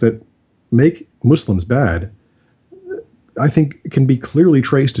teachings that make Muslims bad, I think, can be clearly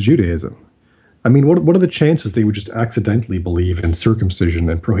traced to Judaism. I mean, what are the chances they would just accidentally believe in circumcision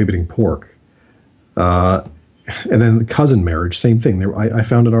and prohibiting pork? And then cousin marriage, same thing. I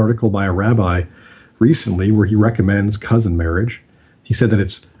found an article by a rabbi recently where he recommends cousin marriage. He said that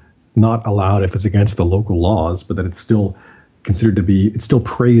it's not allowed if it's against the local laws, but that it's still considered to be, it's still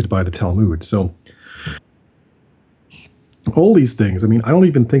praised by the Talmud. So all these things, I mean, I don't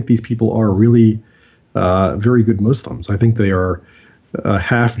even think these people are really very good Muslims. I think they are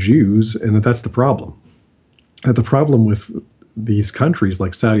half Jews, and that's the problem. And the problem with these countries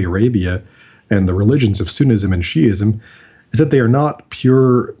like Saudi Arabia and the religions of Sunnism and Shiism is that they are not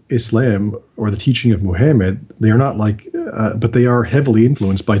pure Islam or the teaching of Muhammad. They are not but they are heavily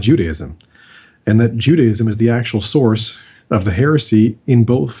influenced by Judaism. And that Judaism is the actual source of the heresy in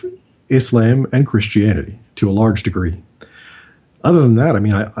both Islam and Christianity to a large degree. Other than that, I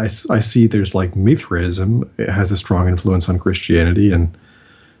mean, I see there's like Mithraism. It has a strong influence on Christianity and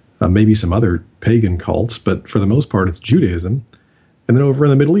maybe some other pagan cults, but for the most part, it's Judaism. And then over in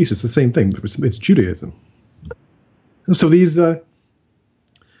the Middle East, it's the same thing, but it's Judaism. So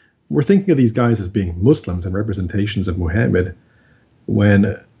we're thinking of these guys as being Muslims and representations of Muhammad,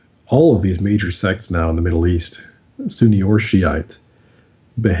 when all of these major sects now in the Middle East, Sunni or Shiite,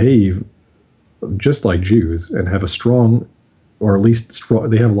 behave just like Jews and have a strong, or at least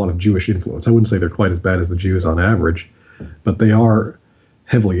they have a lot of Jewish influence. I wouldn't say they're quite as bad as the Jews on average, but they are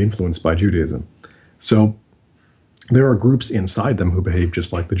heavily influenced by Judaism. So there are groups inside them who behave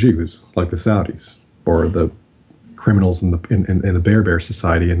just like the Jews, like the Saudis, or the criminals in the Berber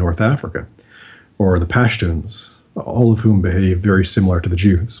society in North Africa, or the Pashtuns, all of whom behave very similar to the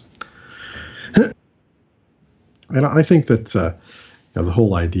Jews. And I think that the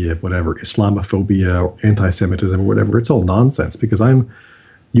whole idea of whatever Islamophobia or anti-Semitism or whatever, it's all nonsense, because I'm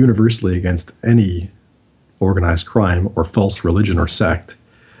universally against any organized crime or false religion or sect.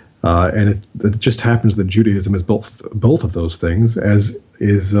 And it just happens that Judaism is both of those things, as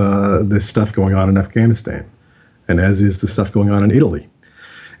is this stuff going on in Afghanistan, and as is the stuff going on in Italy.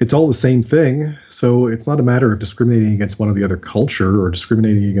 It's all the same thing, so it's not a matter of discriminating against one or the other culture or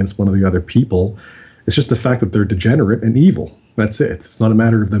discriminating against one of the other people. It's just the fact that they're degenerate and evil. That's it. It's not a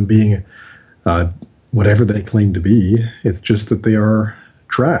matter of them being whatever they claim to be. It's just that they are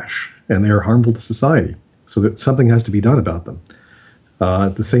trash and they are harmful to society. So that something has to be done about them.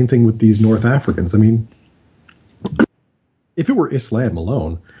 The same thing with these North Africans. I mean, if it were Islam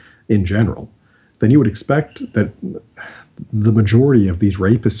alone, in general, then you would expect that the majority of these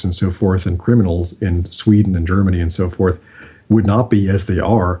rapists and so forth and criminals in Sweden and Germany and so forth would not be, as they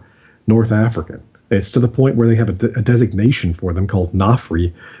are, North African. It's to the point where they have a designation for them called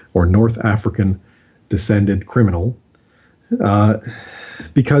Nafri, or North African descended criminal,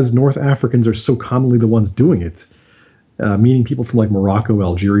 because North Africans are so commonly the ones doing it, meaning people from like Morocco,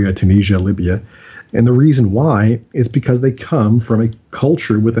 Algeria, Tunisia, Libya. And the reason why is because they come from a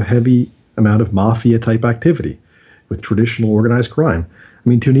culture with a heavy amount of mafia-type activity, with traditional organized crime. I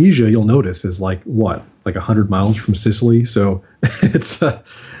mean, Tunisia, you'll notice, is like 100 miles from Sicily. So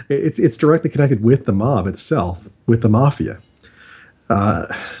it's directly connected with the mob itself, with the mafia.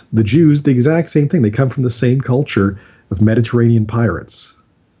 The Jews, the exact same thing. They come from the same culture of Mediterranean pirates,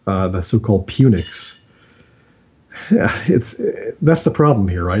 the so-called Punics. Yeah, that's the problem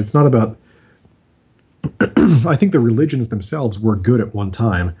here, right? It's not about. I think the religions themselves were good at one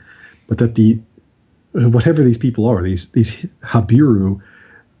time, but that whatever these people are, these Habiru,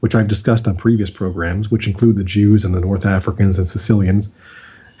 which I've discussed on previous programs, which include the Jews and the North Africans and Sicilians,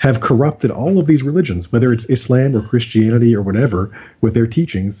 have corrupted all of these religions, whether it's Islam or Christianity or whatever, with their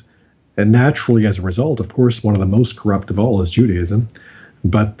teachings. And naturally, as a result, of course, one of the most corrupt of all is Judaism.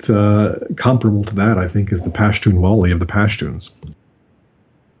 But comparable to that, I think, is the Pashtunwali of the Pashtuns.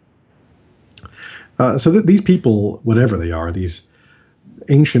 So that these people, whatever they are, these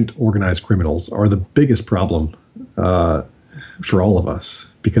ancient organized criminals, are the biggest problem for all of us,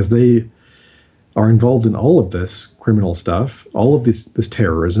 because they are involved in all of this criminal stuff, all of this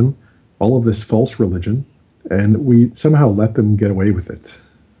terrorism, all of this false religion, and we somehow let them get away with it.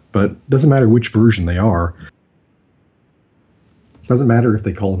 But it doesn't matter which version they are. It doesn't matter if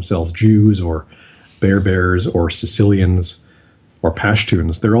they call themselves Jews or Berbers or Sicilians or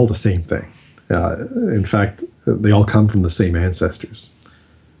Pashtuns. They're all the same thing. In fact, they all come from the same ancestors.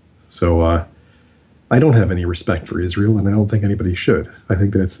 So I don't have any respect for Israel, and I don't think anybody should. I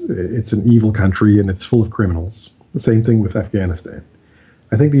think that it's an evil country, and it's full of criminals. The same thing with Afghanistan.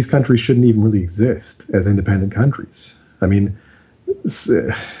 I think these countries shouldn't even really exist as independent countries. I mean,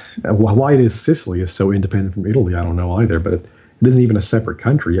 why it is Sicily is so independent from Italy, I don't know either, but it isn't even a separate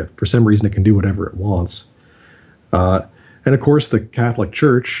country. Yet. For some reason, it can do whatever it wants. And of course, the Catholic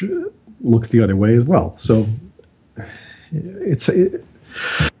Church looks the other way as well. So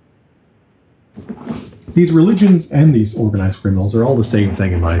these religions and these organized criminals are all the same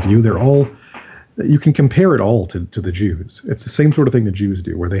thing in my view. You can compare it all to the Jews. It's the same sort of thing the Jews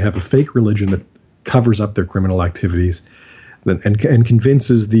do, where they have a fake religion that covers up their criminal activities and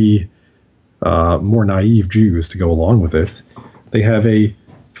convinces the more naive Jews to go along with it. They have a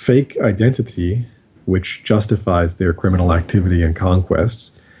fake identity which justifies their criminal activity and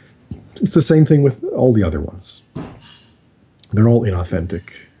conquests. It's the same thing with all the other ones. They're all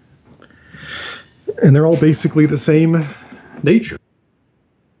inauthentic. And they're all basically the same nature.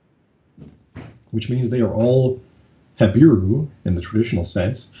 Which means they are all Habiru in the traditional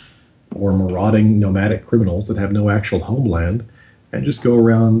sense, or marauding nomadic criminals that have no actual homeland and just go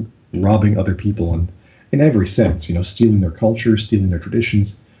around robbing other people and in every sense, stealing their culture, stealing their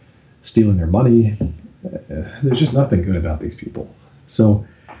traditions, stealing their money. There's just nothing good about these people. So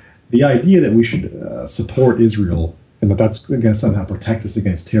the idea that we should support Israel and that's going to somehow protect us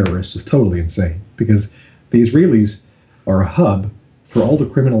against terrorists is totally insane, because the Israelis are a hub for all the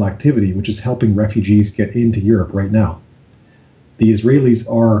criminal activity which is helping refugees get into Europe right now. The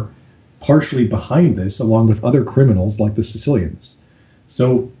Israelis are partially behind this, along with other criminals like the Sicilians.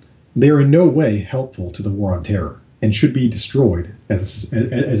 So they are in no way helpful to the war on terror and should be destroyed as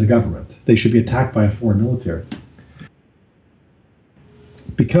a government. They should be attacked by a foreign military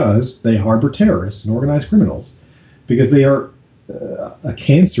because they harbor terrorists and organized criminals, because they are a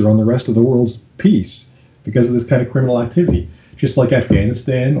cancer on the rest of the world's peace because of this kind of criminal activity, just like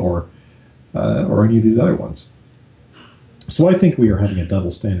Afghanistan or any of these other ones. So I think we are having a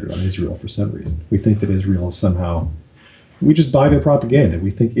double standard on Israel for some reason. We think that Israel is somehow... We just buy their propaganda. We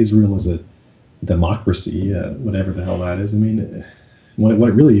think Israel is a democracy, whatever the hell that is. I mean, what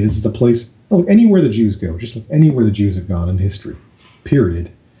it really is a place... Look, anywhere the Jews go, just look anywhere the Jews have gone in history,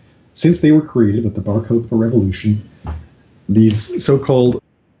 period, since they were created with the Bar Kokhba Revolution, these so-called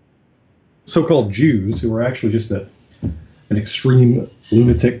Jews, who are actually just an extreme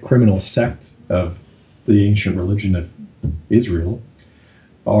lunatic criminal sect of the ancient religion of Israel,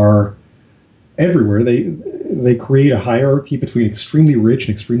 are everywhere. They create a hierarchy between extremely rich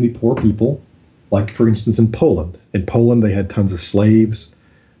and extremely poor people. Like, for instance, in Poland. In Poland, they had tons of slaves.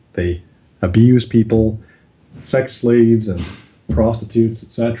 They abused people, sex slaves and prostitutes,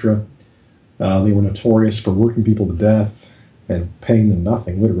 etc. They were notorious for working people to death and paying them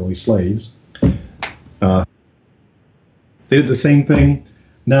nothing, literally slaves. They did the same thing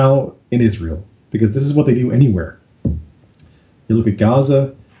now in Israel, because this is what they do anywhere. You look at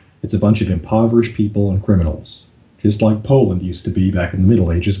Gaza, it's a bunch of impoverished people and criminals, just like Poland used to be back in the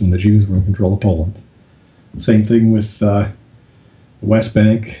Middle Ages when the Jews were in control of Poland. Same thing with the West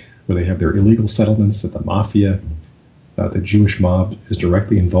Bank, where they have their illegal settlements that the mafia, the Jewish mob, is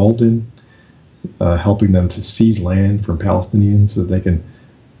directly involved in, helping them to seize land from Palestinians so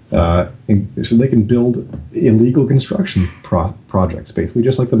they can build illegal construction projects, basically,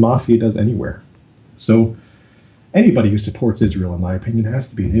 just like the mafia does anywhere. So anybody who supports Israel, in my opinion, has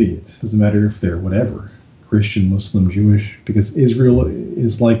to be an idiot. Doesn't matter if they're whatever, Christian, Muslim, Jewish, because Israel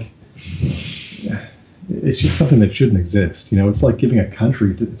is like, it's just something that shouldn't exist. You know, it's like giving a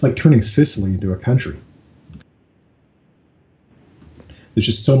country, it's like turning Sicily into a country. There's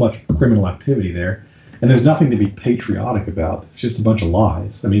just so much criminal activity there, and there's nothing to be patriotic about. It's just a bunch of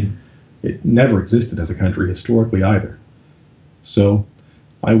lies. I mean, it never existed as a country historically either. So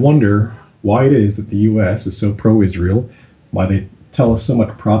I wonder why it is that the U.S. is so pro-Israel, why they tell us so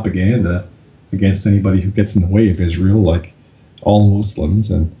much propaganda against anybody who gets in the way of Israel, like all Muslims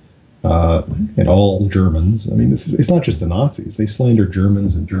and all Germans. I mean, it's not just the Nazis. They slander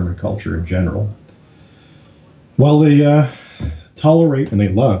Germans and German culture in general. While they tolerate and they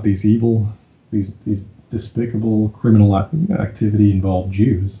love these evil, these despicable criminal activity involved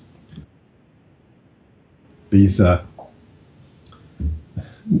Jews, these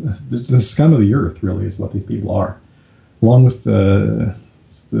the scum of the earth, really, is what these people are. Along with the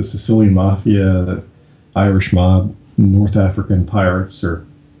Sicilian mafia, the Irish mob, North African pirates, or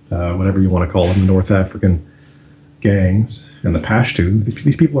whatever you want to call them, North African gangs, and the Pashtuns,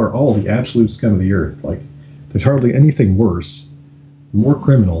 these people are all the absolute scum of the earth. Like, there's hardly anything worse, more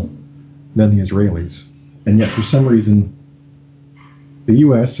criminal than the Israelis. And yet, for some reason, the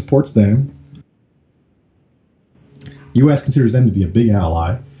U.S. supports them. U.S. considers them to be a big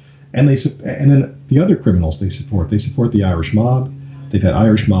ally, and then the other criminals they support the Irish mob. They've had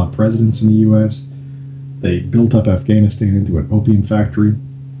Irish mob presidents in the U.S. They built up Afghanistan into an opium factory.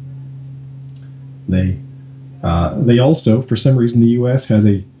 They also, for some reason, the U.S. has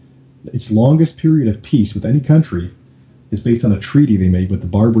its longest period of peace with any country is based on a treaty they made with the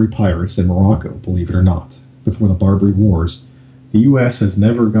Barbary pirates in Morocco, believe it or not, before the Barbary Wars. The U.S. has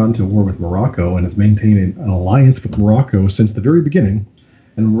never gone to war with Morocco and has maintained an alliance with Morocco since the very beginning.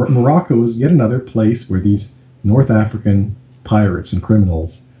 And Morocco is yet another place where these North African pirates and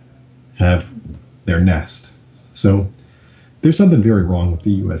criminals have their nest. So there's something very wrong with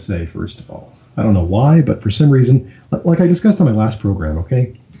the USA, first of all. I don't know why, but for some reason, like I discussed on my last program,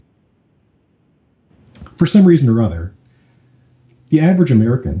 okay? For some reason or other, the average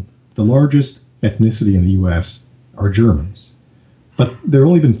American, the largest ethnicity in the U.S., are Germans. But there have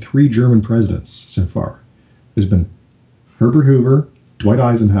only been 3 German presidents so far. There's been Herbert Hoover, Dwight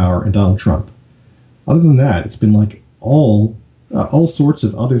Eisenhower, and Donald Trump. Other than that, it's been like all sorts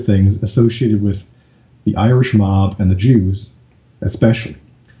of other things associated with the Irish mob and the Jews, especially.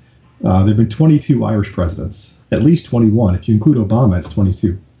 There have been 22 Irish presidents, at least 21. If you include Obama, it's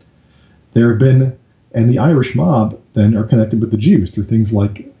 22. There have been, and the Irish mob then are connected with the Jews through things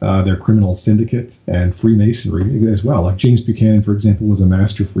like their criminal syndicate and Freemasonry as well. Like James Buchanan, for example, was a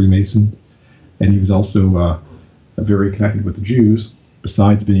master Freemason, and he was also very connected with the Jews,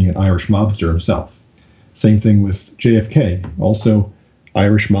 besides being an Irish mobster himself. Same thing with JFK, also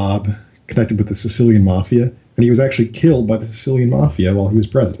Irish mob, connected with the Sicilian mafia, and he was actually killed by the Sicilian mafia while he was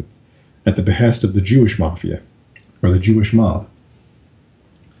president, at the behest of the Jewish mafia, or the Jewish mob.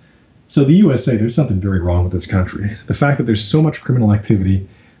 So the USA, there's something very wrong with this country. The fact that there's so much criminal activity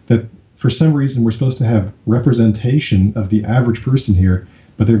that for some reason we're supposed to have representation of the average person here,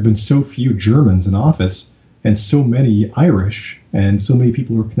 but there have been so few Germans in office and so many Irish and so many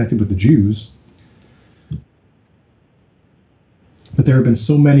people who are connected with the Jews, that there have been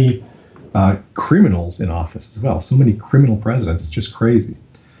so many criminals in office as well, so many criminal presidents, it's just crazy.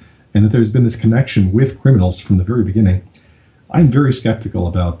 And that there's been this connection with criminals from the very beginning. I'm very skeptical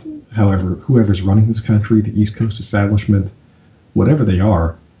about, however, whoever's running this country, the East Coast establishment, whatever they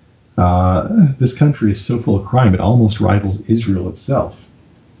are, This country is so full of crime, it almost rivals Israel itself,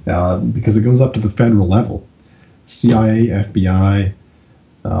 because it goes up to the federal level. CIA, FBI,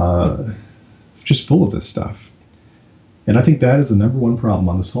 just full of this stuff. And I think that is the number one problem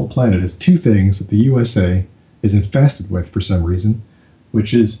on this whole planet, is two things that the USA is infested with for some reason,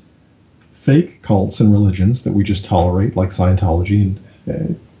 which is fake cults and religions that we just tolerate, like Scientology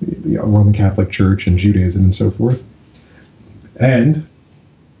and the Roman Catholic Church and Judaism and so forth. And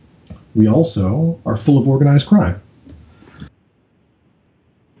we also are full of organized crime.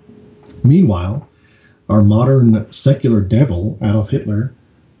 Meanwhile, our modern secular devil, Adolf Hitler,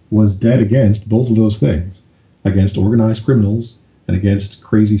 was dead against both of those things, against organized criminals and against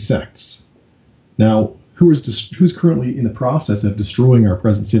crazy sects. Now, who's currently in the process of destroying our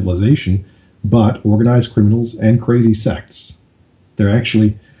present civilization but organized criminals and crazy sects? They're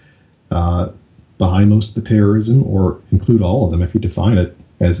actually behind most of the terrorism, or include all of them if you define it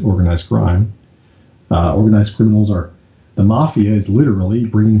as organized crime. Organized criminals are, the mafia is literally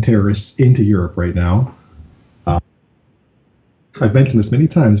bringing terrorists into Europe right now. I've mentioned this many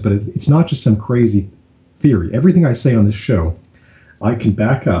times, but it's not just some crazy theory. Everything I say on this show, I can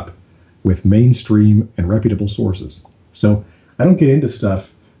back up with mainstream and reputable sources. So I don't get into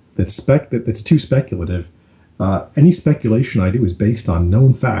stuff that's too speculative. Any speculation I do is based on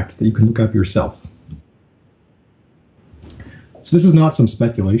known facts that you can look up yourself. So this is not some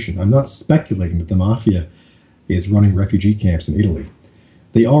speculation. I'm not speculating that the mafia is running refugee camps in Italy.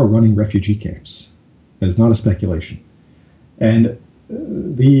 They are running refugee camps. That is not a speculation. And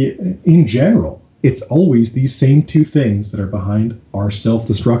in general, it's always these same two things that are behind our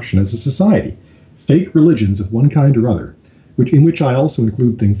self-destruction as a society. Fake religions of one kind or other, in which I also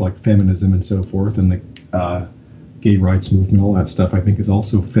include things like feminism and so forth, and the gay rights movement, all that stuff I think is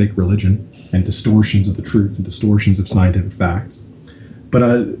also fake religion, and distortions of the truth and distortions of scientific facts.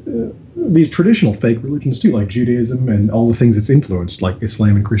 But these traditional fake religions too, like Judaism and all the things it's influenced, like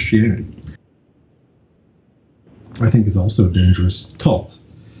Islam and Christianity, I think is also a dangerous cult.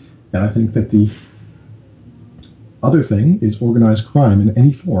 And I think that the other thing is organized crime in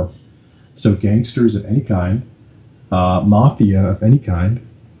any form. So gangsters of any kind, mafia of any kind,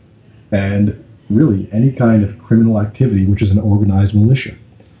 and really any kind of criminal activity which is an organized militia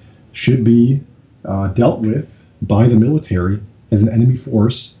should be dealt with by the military as an enemy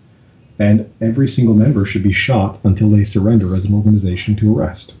force, and every single member should be shot until they surrender as an organization to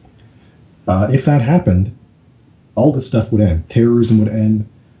arrest. If that happened, all this stuff would end. Terrorism would end.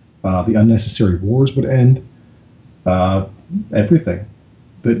 The unnecessary wars would end. Everything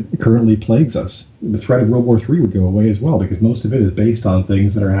that currently plagues us. The threat of World War III would go away as well, because most of it is based on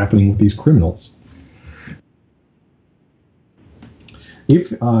things that are happening with these criminals.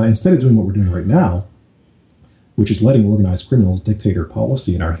 If instead of doing what we're doing right now, which is letting organized criminals dictate our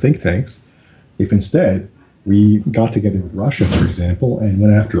policy in our think tanks, if instead we got together with Russia, for example, and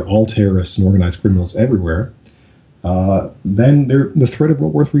went after all terrorists and organized criminals everywhere, then the threat of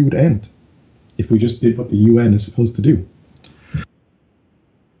World War III would end, if we just did what the UN is supposed to do.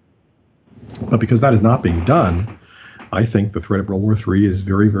 But because that is not being done, I think the threat of World War III is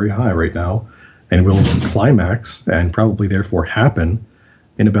very, very high right now, and will climax and probably therefore happen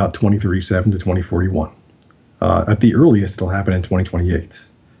in about 2037 to 2041. At the earliest, it'll happen in 2028,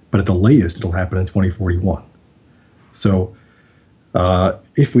 but at the latest, it'll happen in 2041. So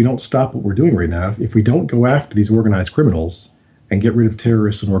if we don't stop what we're doing right now, if we don't go after these organized criminals and get rid of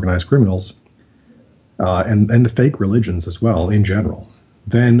terrorists and organized criminals, and the fake religions as well in general,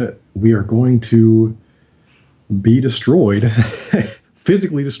 then we are going to be destroyed,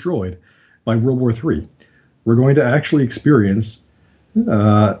 physically destroyed, by World War III. We're going to actually experience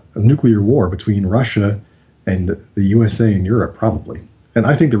a nuclear war between Russia and the USA and Europe, probably. And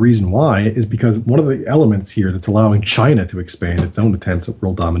I think the reason why is because one of the elements here that's allowing China to expand its own attempts at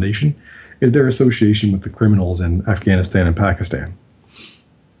world domination is their association with the criminals in Afghanistan and Pakistan.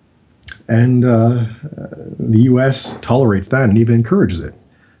 And the US tolerates that and even encourages it,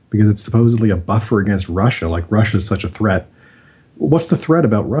 because it's supposedly a buffer against Russia, like Russia is such a threat. What's the threat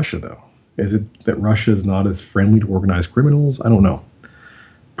about Russia, though? Is it that Russia is not as friendly to organized criminals? I don't know.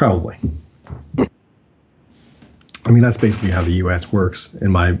 Probably. I mean, that's basically how the U.S. works,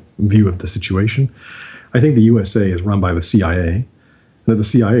 in my view of the situation. I think the USA is run by the CIA, and that the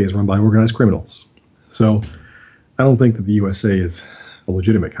CIA is run by organized criminals. So I don't think that the USA is a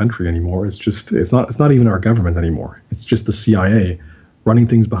legitimate country anymore. It's not even our government anymore. It's just the CIA running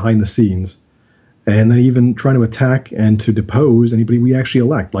things behind the scenes, and then even trying to attack and to depose anybody we actually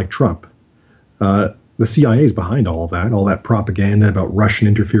elect, like Trump. The CIA is behind all that propaganda about Russian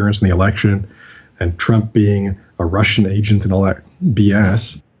interference in the election, and Trump being a Russian agent and all that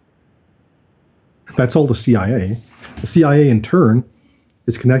BS. That's all the CIA. The CIA, in turn,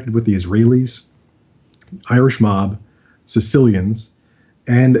 is connected with the Israelis, Irish mob, Sicilians,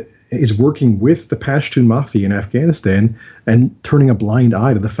 and is working with the Pashtun Mafia in Afghanistan and turning a blind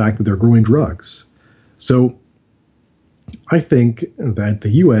eye to the fact that they're growing drugs. So I think that the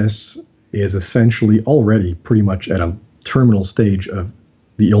U.S. is essentially already pretty much at a terminal stage of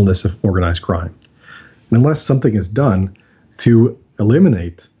the illness of organized crime. And unless something is done to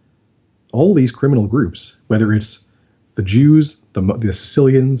eliminate all these criminal groups, whether it's the Jews, the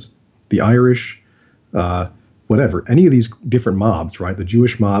Sicilians, the Irish, whatever, any of these different mobs, right? The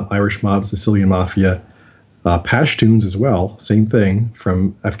Jewish mob, Irish mob, Sicilian mafia, Pashtuns as well, same thing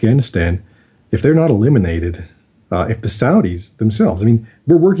from Afghanistan. If they're not eliminated, if the Saudis themselves, I mean,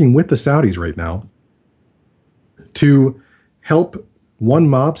 we're working with the Saudis right now to help one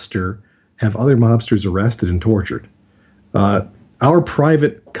mobster have other mobsters arrested and tortured. Our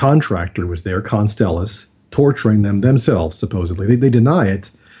private contractor was there, Constellus, torturing them themselves, supposedly. They deny it,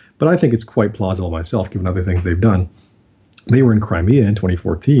 but I think it's quite plausible myself, given other things they've done. They were in Crimea in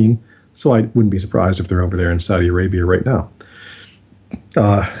 2014, so I wouldn't be surprised if they're over there in Saudi Arabia right now.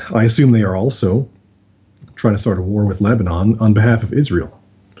 I assume they are also trying to start a war with Lebanon on behalf of Israel,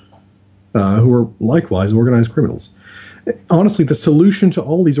 who are likewise organized criminals. Honestly, the solution to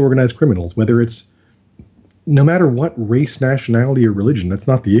all these organized criminals, whether it's no matter what race, nationality, or religion, that's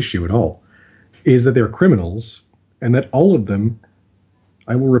not the issue at all, is that they're criminals and that all of them,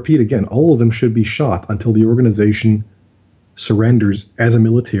 I will repeat again, all of them should be shot until the organization surrenders as a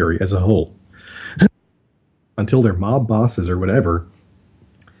military as a whole. Until their mob bosses or whatever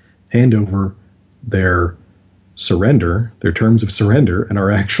hand over their surrender, their terms of surrender, and are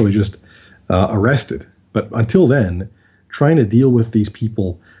actually just arrested. But until then, trying to deal with these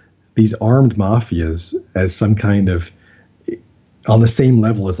people, these armed mafias, as some kind of, on the same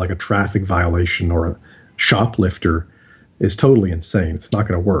level as like a traffic violation or a shoplifter, is totally insane. It's not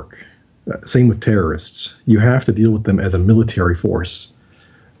going to work. Same with terrorists. You have to deal with them as a military force.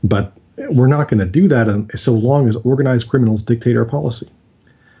 But we're not going to do that so long as organized criminals dictate our policy,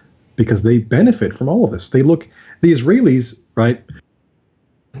 because they benefit from all of this. The Israelis, right?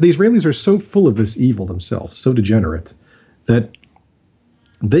 The Israelis are so full of this evil themselves, so degenerate, that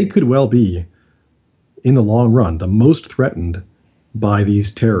they could well be, in the long run, the most threatened by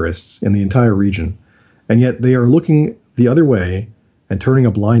these terrorists in the entire region. And yet they are looking the other way and turning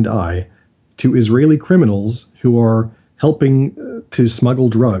a blind eye to Israeli criminals who are helping to smuggle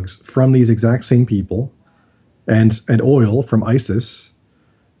drugs from these exact same people and oil from ISIS,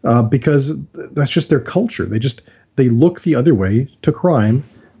 because that's just their culture. They look the other way to crime,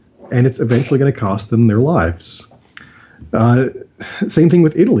 and it's eventually going to cost them their lives. Same thing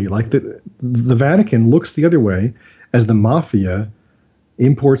with Italy. Like the Vatican looks the other way as the mafia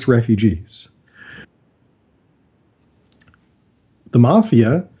imports refugees. The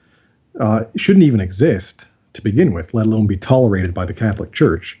mafia shouldn't even exist to begin with, let alone be tolerated by the Catholic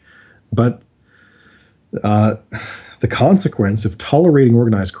Church. But the consequence of tolerating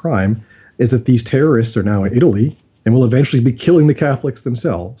organized crime is that these terrorists are now in Italy and will eventually be killing the Catholics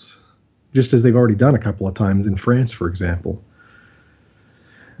themselves, just as they've already done a couple of times in France, for example.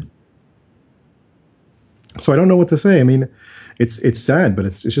 So I don't know what to say. I mean, it's sad, but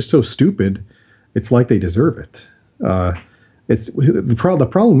it's just so stupid. It's like they deserve it. The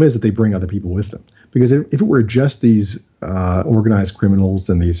problem is that they bring other people with them. Because if it were just these organized criminals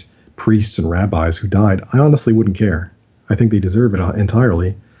and these priests and rabbis who died, I honestly wouldn't care. I think they deserve it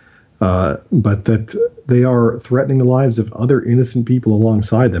entirely. But that they are threatening the lives of other innocent people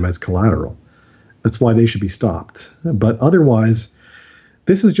alongside them as collateral. That's why they should be stopped. But otherwise,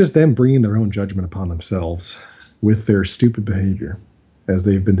 this is just them bringing their own judgment upon themselves with their stupid behavior, as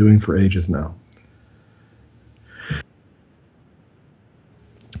they've been doing for ages now.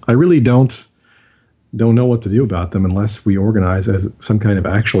 I really don't know what to do about them unless we organize as some kind of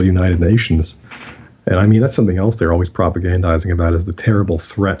actual United Nations. And I mean, that's something else they're always propagandizing about, is the terrible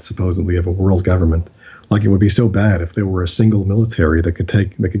threat, supposedly, of a world government. Like, it would be so bad if there were a single military that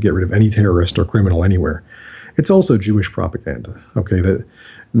could get rid of any terrorist or criminal anywhere. It's also Jewish propaganda. Okay,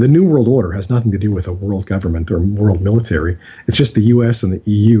 the New World Order has nothing to do with a world government or world military. It's just the U.S. and the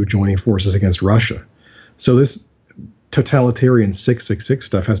EU joining forces against Russia. So this totalitarian 666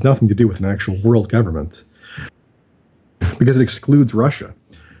 stuff has nothing to do with an actual world government, because it excludes Russia.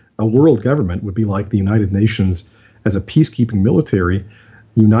 A world government would be like the United Nations as a peacekeeping military,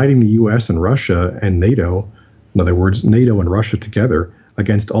 uniting the US and Russia and NATO, in other words, NATO and Russia together,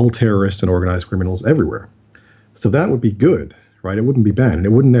 against all terrorists and organized criminals everywhere. So that would be good, right? It wouldn't be bad. And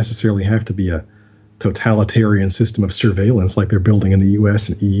it wouldn't necessarily have to be a totalitarian system of surveillance like they're building in the US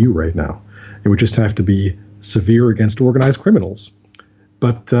and EU right now. It would just have to be severe against organized criminals.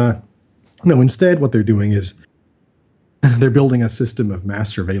 But no, instead what they're doing is they're building a system of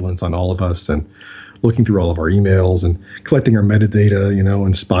mass surveillance on all of us and looking through all of our emails and collecting our metadata, you know,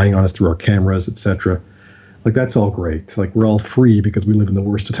 and spying on us through our cameras, etc. Like, that's all great. Like, we're all free because we live in the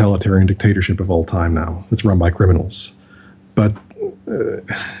worst totalitarian dictatorship of all time now. It's run by criminals. But,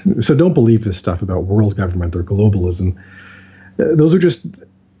 so don't believe this stuff about world government or globalism. Those are just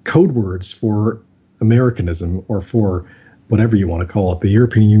code words for Americanism, or for whatever you want to call it, the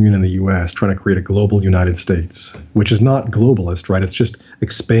European Union and the US trying to create a global United States, which is not globalist, right? It's just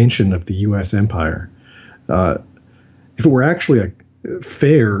expansion of the US empire. If it were actually a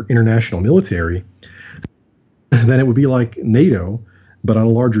fair international military, then it would be like NATO, but on a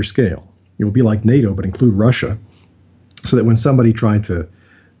larger scale. It would be like NATO, but include Russia, so that when somebody tried to, you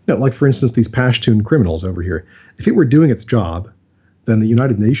know, like for instance, these Pashtun criminals over here, if it were doing its job, then the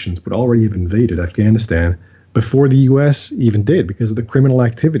United Nations would already have invaded Afghanistan before the U.S. even did, because of the criminal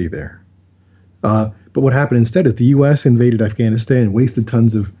activity there. But what happened instead is the U.S. invaded Afghanistan and wasted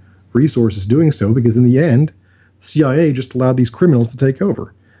tons of resources doing so, because in the end, CIA just allowed these criminals to take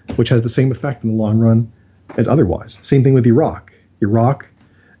over, which has the same effect in the long run as otherwise. Same thing with Iraq. Iraq,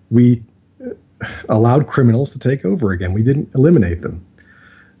 we allowed criminals to take over again. We didn't eliminate them.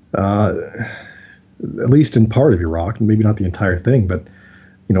 At least in part of Iraq, and maybe not the entire thing, but,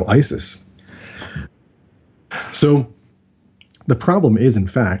 you know, ISIS. So the problem is, in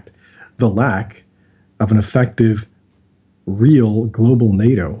fact, the lack of an effective, real global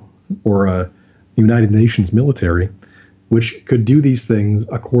NATO or a United Nations military, which could do these things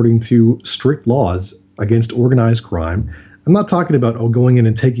according to strict laws against organized crime. I'm not talking about, going in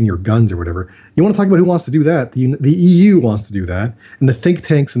and taking your guns or whatever. You want to talk about who wants to do that? The EU wants to do that, and the think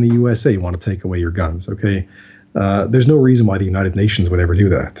tanks in the USA want to take away your guns, okay? There's no reason why the United Nations would ever do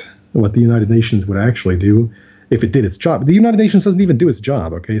that. What the United Nations would actually do, if it did its job, the United Nations doesn't even do its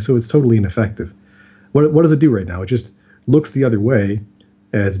job, okay? So it's totally ineffective. What does it do right now? It just looks the other way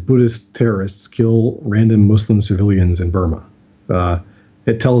as Buddhist terrorists kill random Muslim civilians in Burma.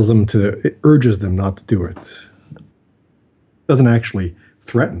 It urges them not to do it. Doesn't actually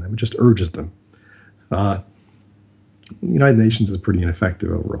threaten them, it just urges them. The United Nations is pretty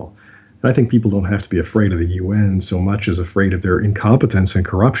ineffective overall. And I think people don't have to be afraid of the UN so much as afraid of their incompetence and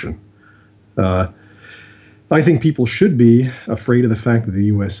corruption. I think people should be afraid of the fact that the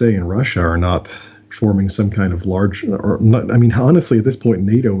USA and Russia are not forming some kind of large, or not, I mean, honestly, at this point,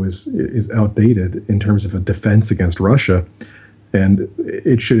 NATO is outdated in terms of a defense against Russia, and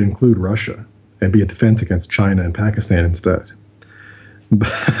it should include Russia and be a defense against China and Pakistan instead.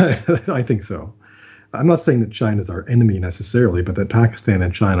 But I think so. I'm not saying that China is our enemy necessarily, but that Pakistan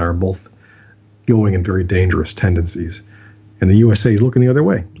and China are both going in very dangerous tendencies, and the USA is looking the other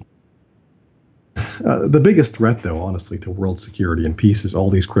way. The biggest threat, though, honestly, to world security and peace is all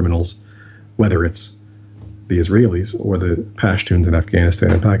these criminals, whether it's the Israelis or the Pashtuns in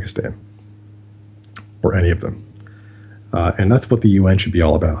Afghanistan and Pakistan, or any of them. And that's what the UN should be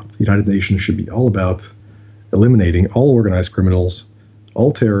all about. The United Nations should be all about eliminating all organized criminals,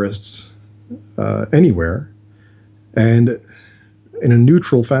 all terrorists, anywhere, and in a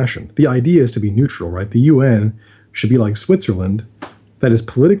neutral fashion. The idea is to be neutral, right? The UN should be like Switzerland, that is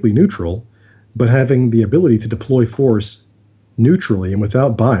politically neutral, but having the ability to deploy force neutrally and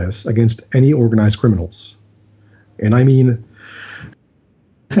without bias against any organized criminals. And I mean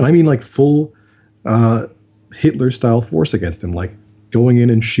like full Hitler-style force against them, like going in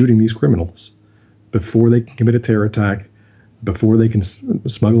and shooting these criminals before they can commit a terror attack, before they can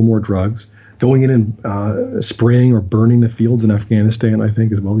smuggle more drugs, going in and spraying or burning the fields in Afghanistan, I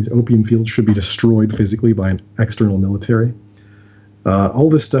think, as well. These opium fields should be destroyed physically by an external military. All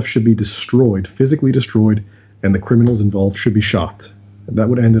this stuff should be destroyed, physically destroyed, and the criminals involved should be shot. That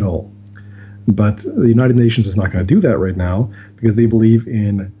would end it all. But the United Nations is not going to do that right now because they believe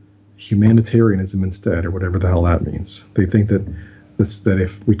in humanitarianism instead, or whatever the hell that means. They think that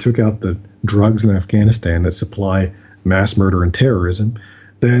if we took out the drugs in Afghanistan that supply mass murder and terrorism,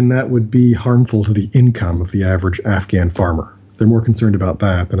 then that would be harmful to the income of the average Afghan farmer. They're more concerned about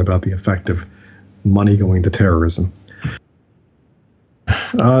that than about the effect of money going to terrorism.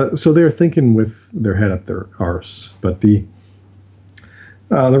 So they're thinking with their head up their arse. But the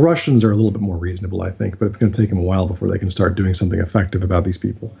Russians are a little bit more reasonable, I think, but it's going to take them a while before they can start doing something effective about these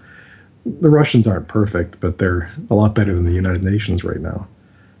people. The Russians aren't perfect, but they're a lot better than the United Nations right now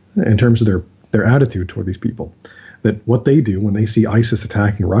in terms of their attitude toward these people. That what they do when they see ISIS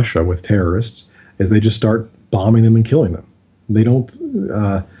attacking Russia with terrorists is they just start bombing them and killing them. They don't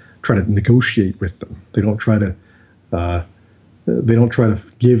try to negotiate with them. They don't try to They don't try to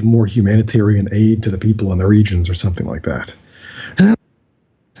give more humanitarian aid to the people in the regions or something like that.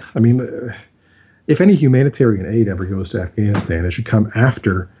 I mean, if any humanitarian aid ever goes to Afghanistan, it should come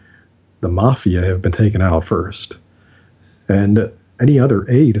after the mafia have been taken out first. And any other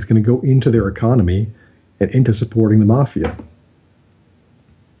aid is going to go into their economy and into supporting the mafia.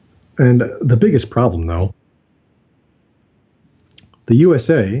 And the biggest problem, though, the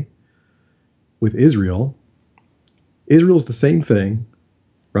USA with Israel's the same thing,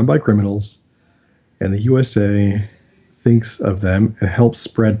 run by criminals, and the USA thinks of them and helps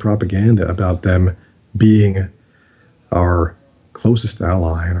spread propaganda about them being our closest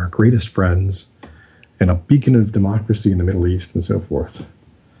ally and our greatest friends and a beacon of democracy in the Middle East and so forth.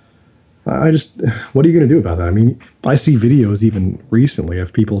 What are you going to do about that? I mean, I see videos even recently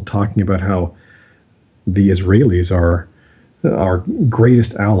of people talking about how the Israelis are our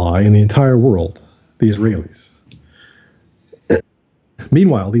greatest ally in the entire world, the Israelis.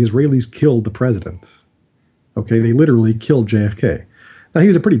 Meanwhile, the Israelis killed the president. Okay, they literally killed JFK. Now, he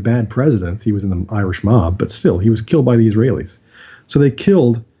was a pretty bad president. He was in the Irish mob, but still, he was killed by the Israelis. So they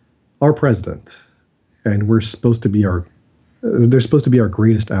killed our president, and they're supposed to be our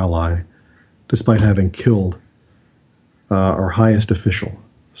greatest ally, despite having killed our highest official.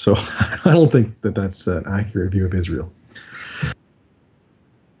 So I don't think that that's an accurate view of Israel.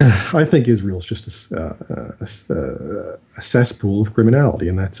 I think Israel's just a cesspool of criminality,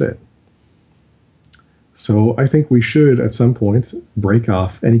 and that's it. So I think we should, at some point, break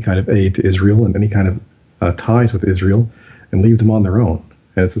off any kind of aid to Israel and any kind of ties with Israel and leave them on their own.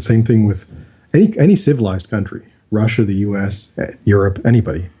 And it's the same thing with any civilized country, Russia, the US, Europe,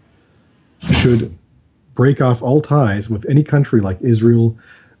 anybody, should break off all ties with any country like Israel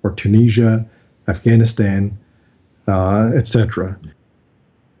or Tunisia, Afghanistan, etc.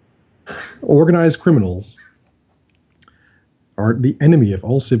 Organized criminals are the enemy of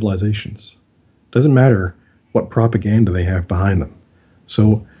all civilizations. Doesn't matter what propaganda they have behind them.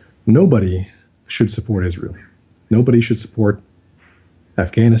 So nobody should support Israel. Nobody should support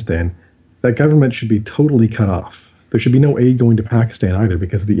Afghanistan. That government should be totally cut off. There should be no aid going to Pakistan either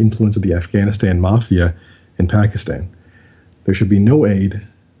because of the influence of the Afghanistan mafia in Pakistan. There should be no aid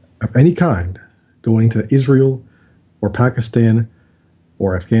of any kind going to Israel or Pakistan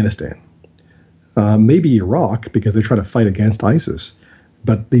or Afghanistan. Maybe Iraq because they're trying to fight against ISIS.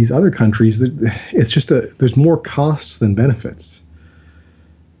 But these other countries, there's more costs than benefits.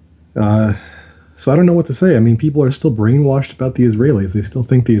 So I don't know what to say. I mean, people are still brainwashed about the Israelis. They still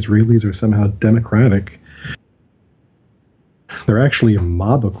think the Israelis are somehow democratic. They're actually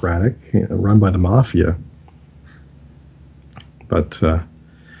mobocratic, run by the mafia. But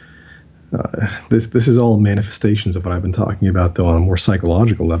this is all manifestations of what I've been talking about, though, on a more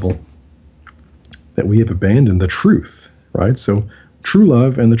psychological level, that we have abandoned the truth, right? So true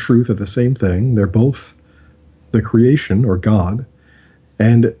love and the truth are the same thing. They're both the creation, or God.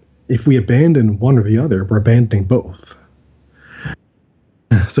 And if we abandon one or the other, we're abandoning both.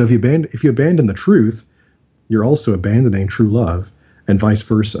 So if you abandon the truth, you're also abandoning true love, and vice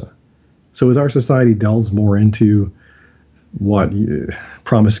versa. So as our society delves more into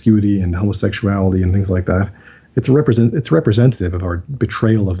promiscuity and homosexuality and things like that, it's representative of our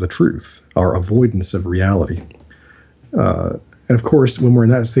betrayal of the truth, our avoidance of reality. And of course, when we're in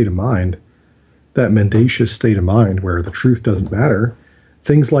that state of mind, that mendacious state of mind where the truth doesn't matter,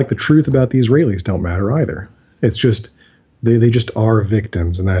 things like the truth about the Israelis don't matter either. It's just, they just are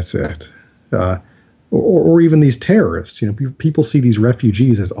victims, and that's it. Or even these terrorists. People see these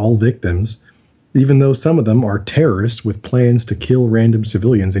refugees as all victims, even though some of them are terrorists with plans to kill random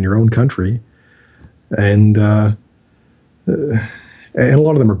civilians in your own country. And a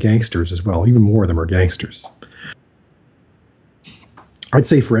lot of them are gangsters as well. Even more of them are gangsters. I'd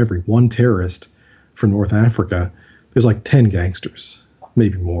say for every one terrorist from North Africa, there's like 10 gangsters,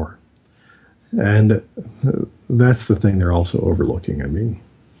 maybe more. And that's the thing they're also overlooking. I mean,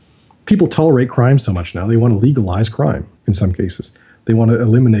 people tolerate crime so much now, they want to legalize crime in some cases. They want to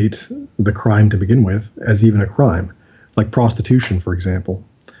eliminate the crime to begin with as even a crime, like prostitution, for example.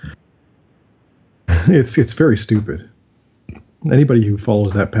 It's very stupid. Anybody who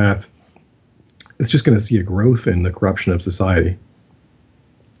follows that path is just going to see a growth in the corruption of society,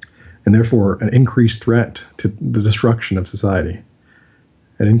 and therefore an increased threat to the destruction of society,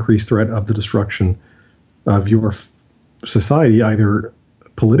 an increased threat of the destruction of your society, either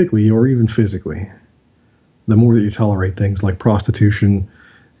politically or even physically. The more that you tolerate things like prostitution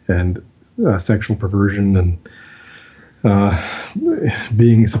and sexual perversion and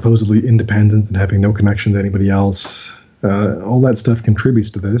being supposedly independent and having no connection to anybody else, all that stuff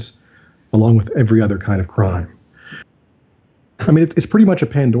contributes to this, along with every other kind of crime. I mean, it's pretty much a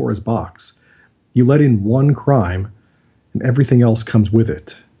Pandora's box. You let in one crime, and everything else comes with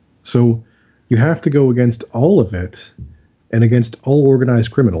it. So you have to go against all of it and against all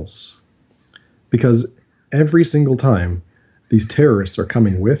organized criminals. Because every single time these terrorists are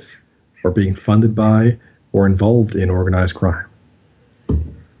coming with, or being funded by, or involved in organized crime.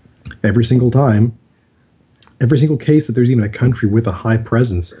 Every single time, every single case that there's even a country with a high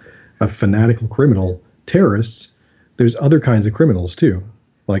presence of fanatical criminal terrorists, there's other kinds of criminals too,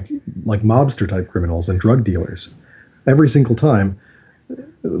 like mobster type criminals and drug dealers. Every single time,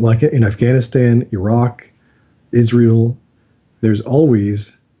 like in Afghanistan, Iraq, Israel, there's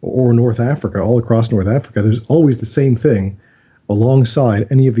always, or North Africa, all across North Africa, there's always the same thing alongside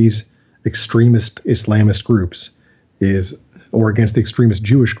any of these extremist Islamist groups is, or against the extremist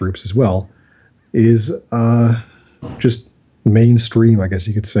Jewish groups as well, is just mainstream, I guess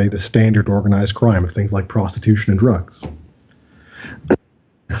you could say, the standard organized crime of things like prostitution and drugs.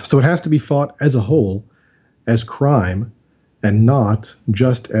 So it has to be fought as a whole, as crime, and not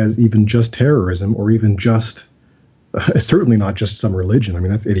just as even just terrorism, or even just, certainly not just some religion. I mean,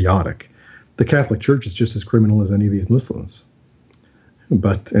 that's idiotic. The Catholic Church is just as criminal as any of these Muslims.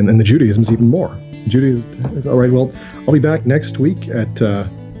 But, and the Judaism's even more. Judaism is all right. Well, I'll be back next week at 4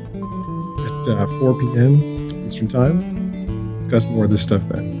 p.m. Eastern Time. Discuss more of this stuff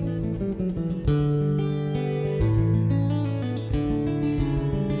then.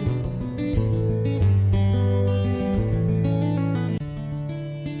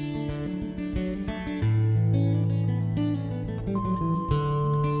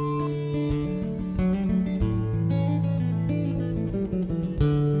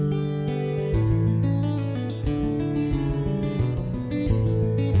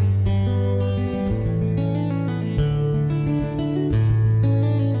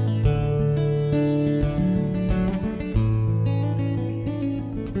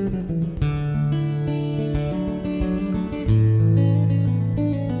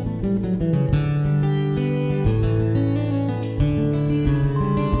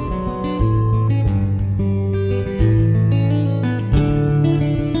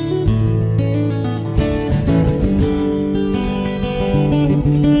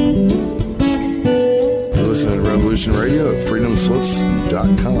 Radio at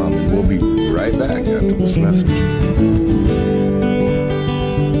freedomslips.com, and we'll be right back after this message.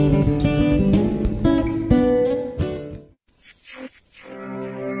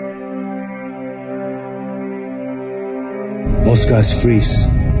 Most guys freeze.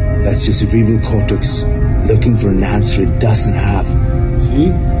 That's your cerebral cortex looking for an answer it doesn't have.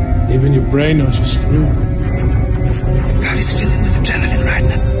 See? Even your brain knows you're screwed. The body's filling with adrenaline right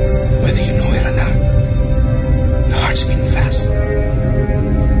now, whether you know it or not. Your heart's beating fast.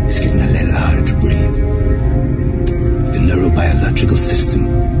 It's getting a little harder to breathe. The neurobiological system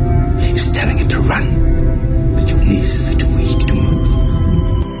is telling it to run, but your knees are too weak to move.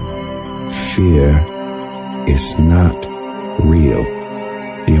 Fear is not real.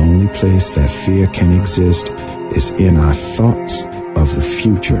 The only place that fear can exist is in our thoughts of the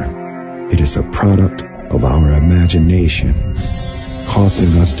future. It is a product of our imagination,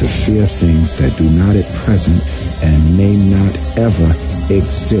 causing us to fear things that do not at present and may not ever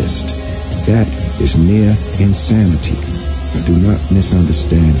exist. That is near insanity. But do not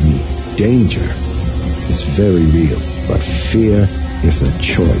misunderstand me. Danger is very real, but fear is a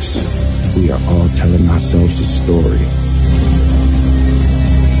choice. We are all telling ourselves a story.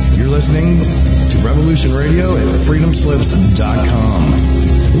 You're listening to Revolution Radio at freedomslips.com.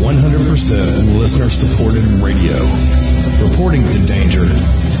 100% listener-supported radio. Reporting the danger.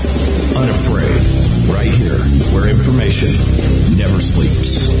 Unafraid. Right here, where information never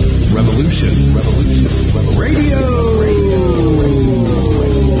sleeps. Revolution Radio.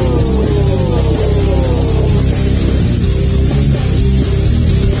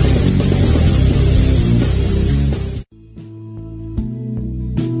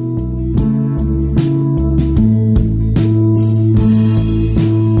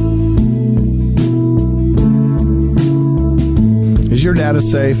 Is your data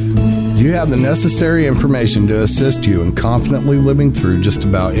safe? Do you have the necessary information to assist you in confidently living through just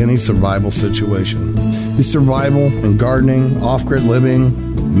about any survival situation? Is survival and gardening, off-grid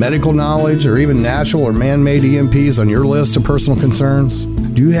living, medical knowledge, or even natural or man-made EMPs on your list of personal concerns?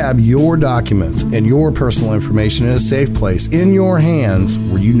 Do you have your documents and your personal information in a safe place in your hands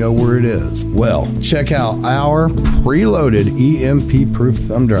where you know where it is? Well, check out our preloaded EMP-proof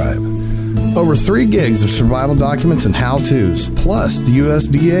thumb drive. Over 3 gigs of survival documents and how-tos, plus the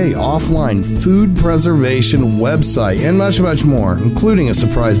USDA offline food preservation website, and much, much more, including a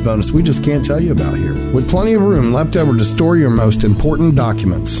surprise bonus we just can't tell you about here. With plenty of room left over to store your most important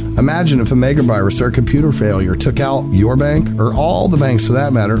documents. Imagine if a megavirus or computer failure took out your bank, or all the banks for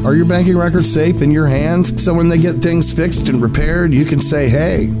that matter. Are your banking records safe in your hands? So when they get things fixed and repaired, you can say,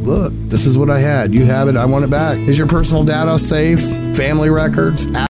 hey, look, this is what I had. You have it. I want it back. Is your personal data safe? Family records?